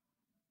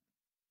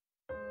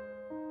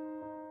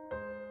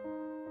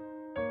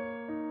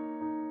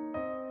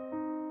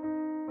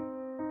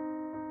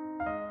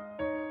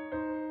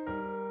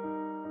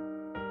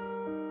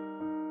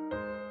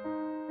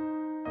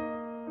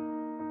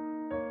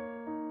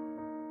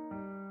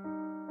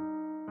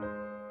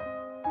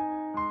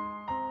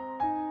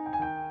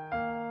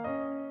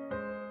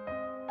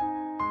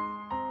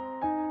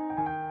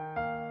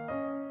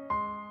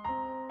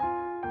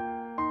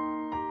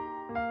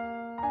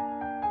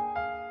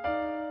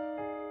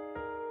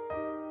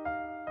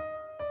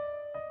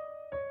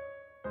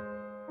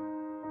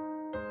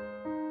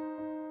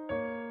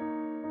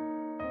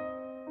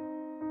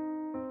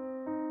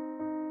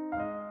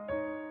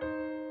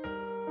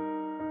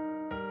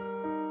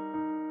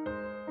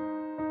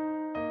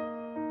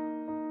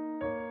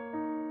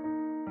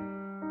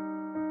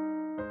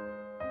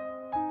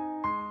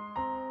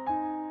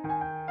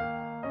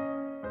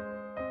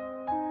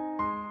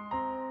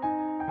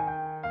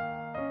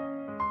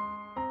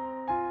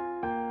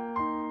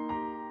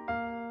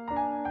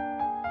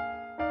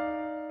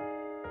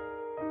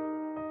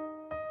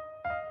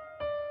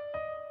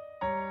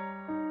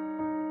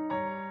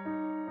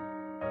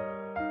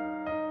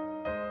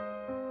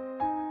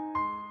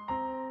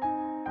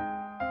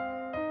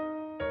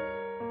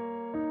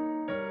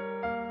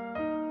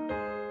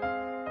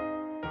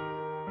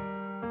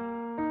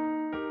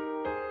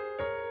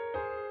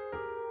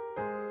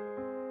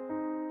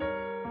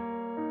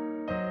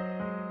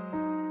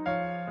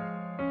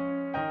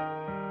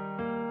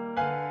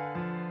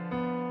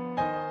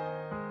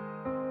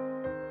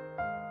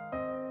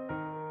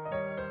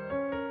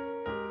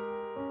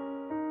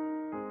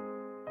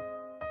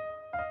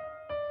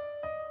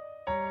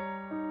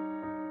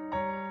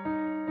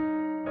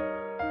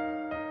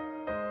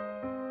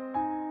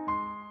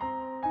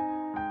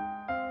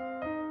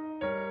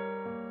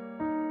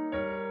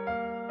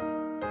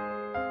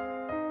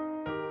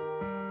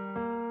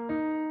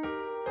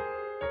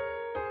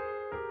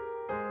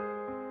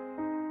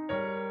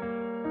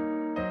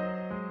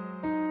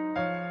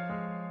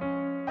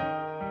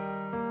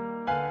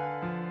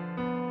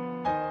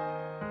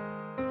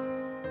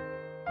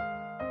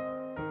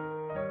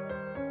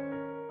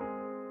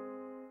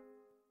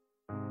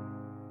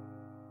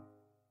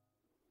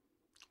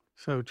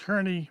 So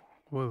Czerny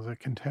was a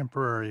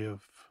contemporary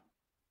of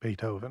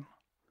Beethoven,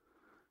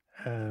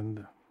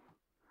 and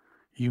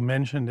you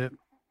mentioned it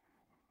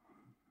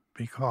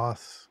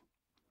because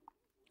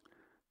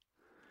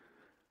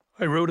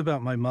I wrote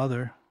about my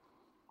mother.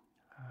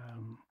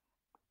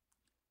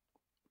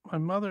 My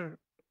mother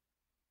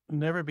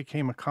never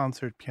became a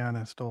concert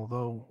pianist,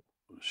 although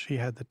she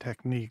had the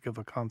technique of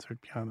a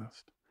concert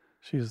pianist.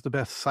 She was the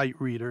best sight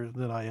reader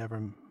that I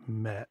ever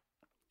met.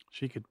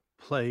 She could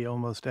play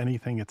almost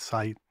anything at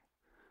sight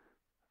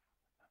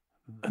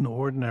an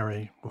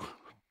ordinary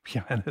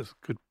pianist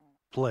could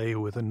play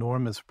with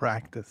enormous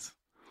practice.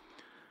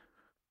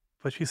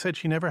 But she said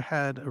she never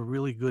had a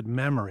really good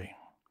memory.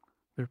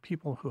 There are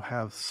people who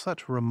have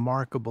such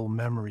remarkable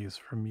memories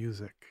for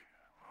music.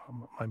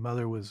 My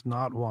mother was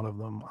not one of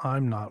them.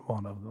 I'm not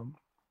one of them.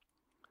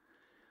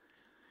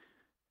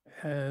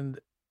 And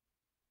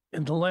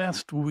in the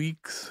last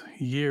weeks,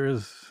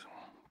 years,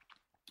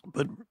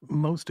 but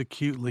most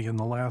acutely in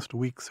the last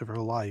weeks of her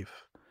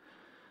life,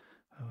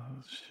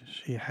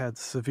 she had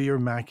severe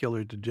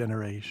macular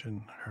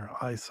degeneration. Her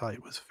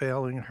eyesight was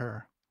failing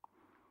her.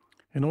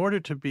 In order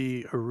to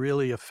be a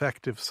really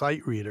effective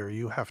sight reader,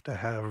 you have to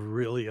have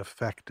really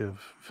effective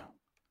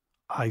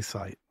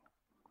eyesight.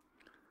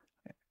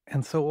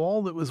 And so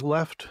all that was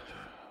left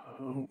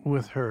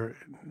with her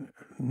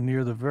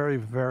near the very,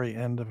 very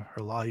end of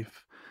her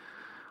life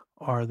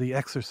are the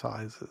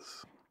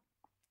exercises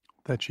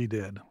that she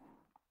did.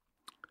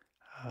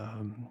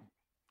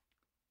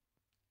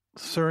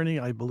 Cerny,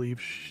 I believe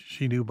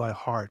she knew by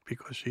heart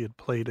because she had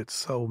played it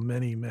so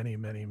many, many,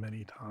 many,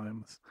 many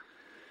times.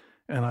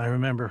 And I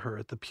remember her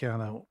at the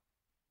piano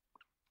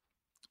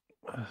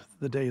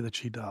the day that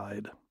she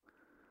died,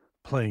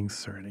 playing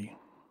Cerny.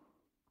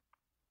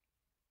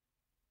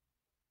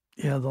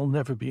 Yeah, there'll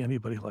never be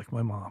anybody like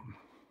my mom.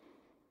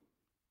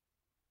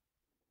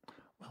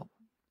 Well,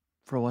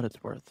 for what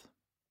it's worth,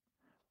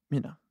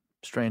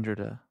 stranger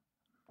to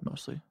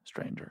mostly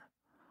stranger,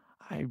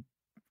 I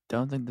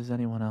don't think there's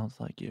anyone else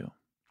like you.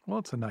 Well,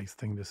 it's a nice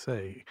thing to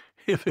say,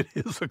 if it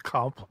is a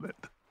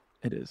compliment.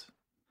 It is.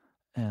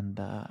 And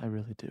I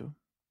really do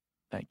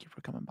thank you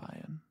for coming by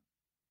and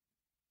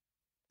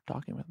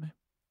talking with me.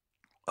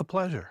 A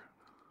pleasure.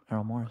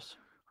 Errol Morris.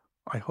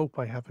 I hope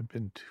I haven't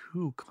been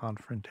too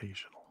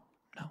confrontational.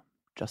 No,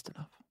 just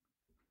enough.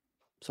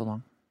 So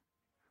long.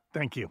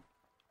 Thank you.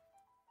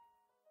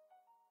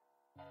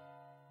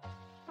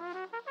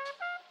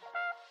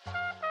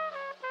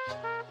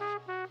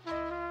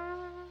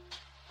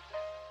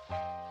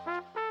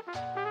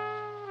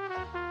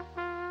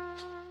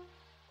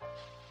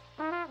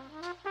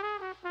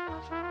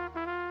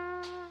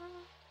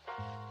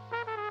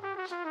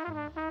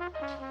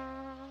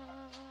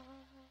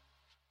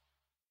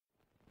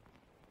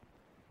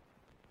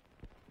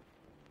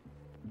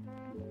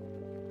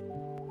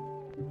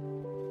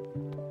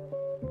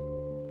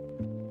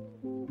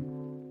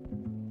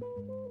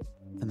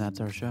 And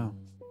that's our show.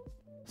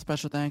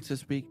 Special thanks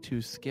this week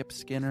to Skip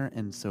Skinner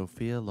and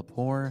Sophia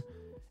Lepore.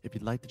 If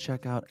you'd like to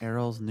check out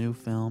Errol's new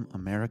film,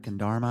 American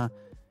Dharma,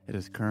 it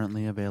is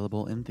currently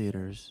available in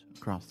theaters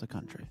across the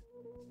country.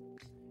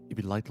 If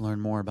you'd like to learn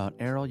more about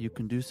Errol, you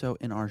can do so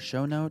in our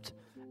show notes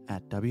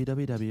at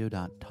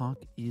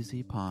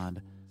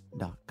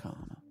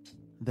www.talkeasypod.com.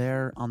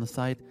 There on the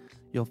site,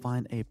 you'll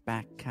find a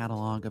back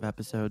catalog of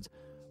episodes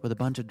with a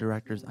bunch of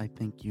directors I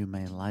think you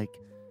may like,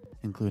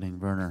 including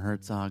Werner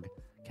Herzog,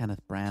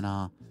 Kenneth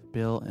Branagh,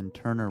 Bill and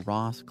Turner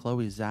Ross,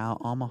 Chloe Zhao,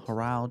 Alma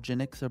Harral,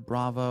 Janixa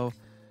Bravo,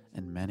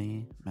 and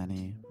many,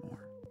 many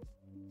more.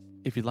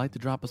 If you'd like to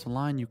drop us a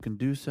line, you can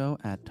do so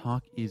at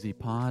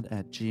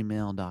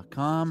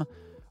talkeasypod@gmail.com.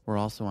 We're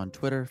also on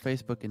Twitter,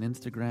 Facebook, and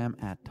Instagram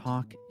at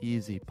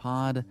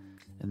TalkEasyPod.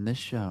 And this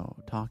show,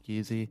 Talk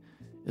Easy,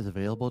 is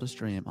available to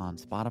stream on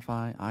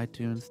Spotify,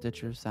 iTunes,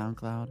 Stitcher,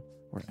 SoundCloud,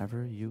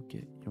 wherever you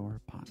get your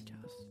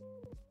podcasts.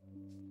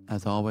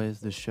 As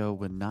always, this show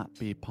would not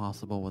be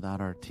possible without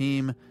our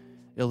team.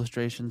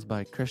 Illustrations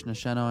by Krishna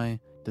Shenoy,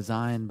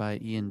 design by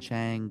Ian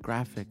Chang,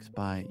 graphics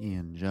by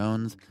Ian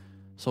Jones,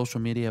 social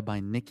media by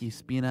Nikki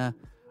Spina.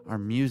 Our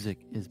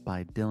music is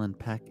by Dylan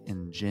Peck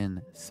and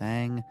Jin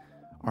Sang.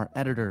 Our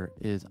editor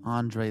is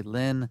Andre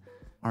Lin.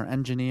 Our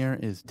engineer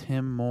is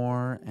Tim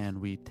Moore, and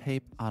we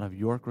tape out of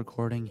York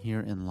Recording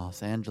here in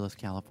Los Angeles,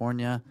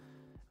 California.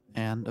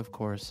 And, of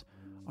course,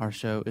 our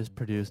show is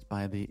produced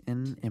by the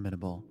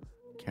inimitable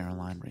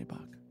Caroline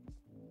Reebok.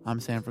 I'm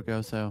Sam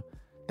Fragoso.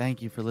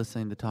 Thank you for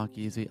listening to Talk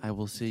Easy. I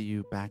will see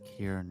you back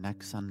here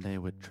next Sunday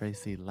with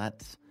Tracy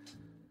Letts.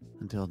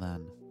 Until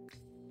then,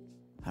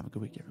 have a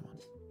good week, everyone.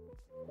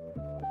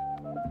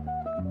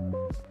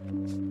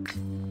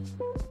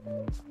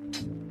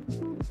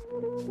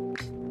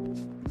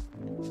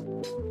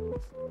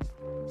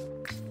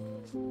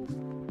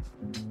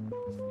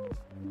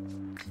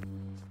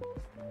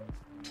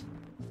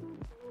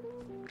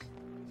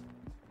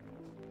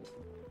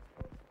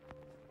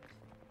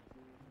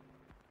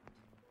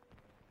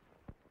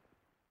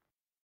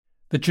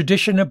 The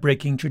tradition of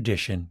breaking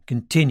tradition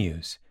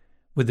continues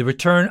with the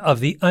return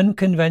of the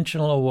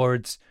Unconventional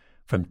Awards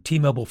from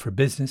T-Mobile for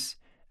Business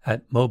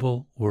at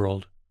Mobile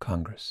World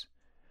Congress.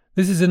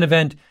 This is an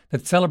event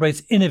that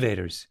celebrates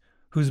innovators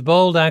whose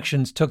bold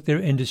actions took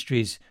their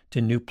industries to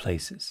new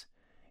places.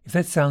 If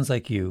that sounds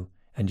like you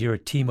and you're a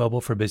T-Mobile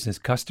for Business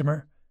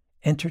customer,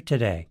 enter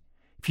today.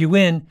 If you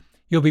win,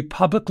 you'll be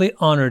publicly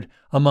honored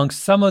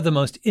amongst some of the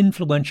most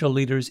influential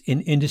leaders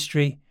in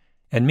industry.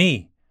 And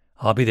me,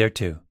 I'll be there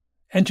too.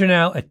 Enter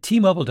now at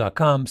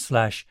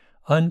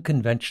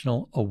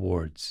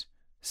tmobile.com/unconventionalawards.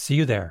 See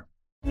you there.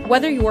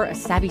 Whether you're a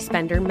savvy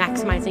spender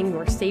maximizing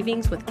your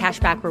savings with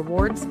cashback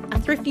rewards,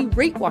 a thrifty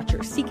rate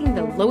watcher seeking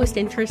the lowest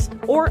interest,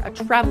 or a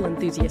travel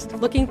enthusiast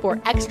looking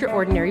for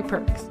extraordinary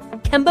perks,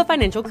 Kemba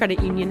Financial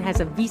Credit Union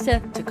has a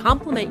visa to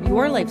complement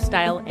your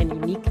lifestyle and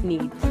unique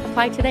needs.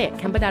 Apply today at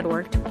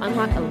Kemba.org to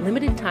unlock a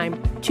limited-time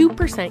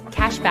 2%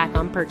 cash back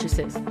on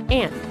purchases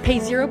and pay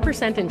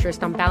 0%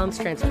 interest on balance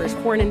transfers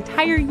for an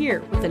entire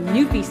year with a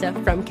new visa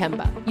from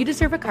Kemba. You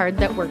deserve a card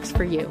that works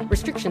for you.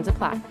 Restrictions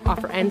apply.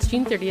 Offer ends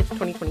June 30th,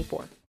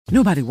 2024.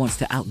 Nobody wants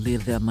to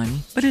outlive their money,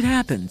 but it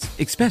happens,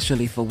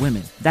 especially for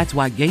women. That's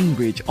why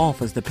Gainbridge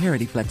offers the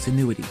Parity Flex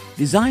annuity,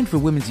 designed for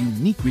women's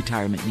unique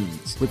retirement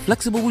needs, with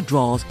flexible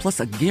withdrawals plus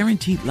a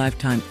guaranteed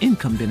lifetime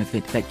income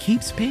benefit that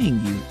keeps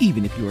paying you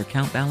even if your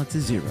account balance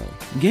is zero.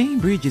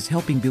 Gainbridge is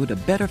helping build a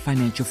better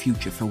financial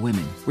future for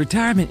women.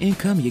 Retirement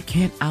income you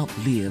can't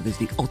outlive is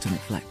the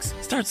ultimate flex.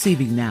 Start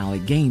saving now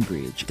at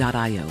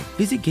Gainbridge.io.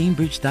 Visit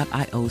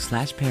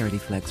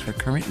Gainbridge.io/ParityFlex for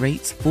current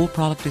rates, full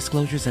product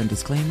disclosures and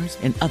disclaimers,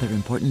 and other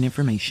important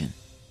information.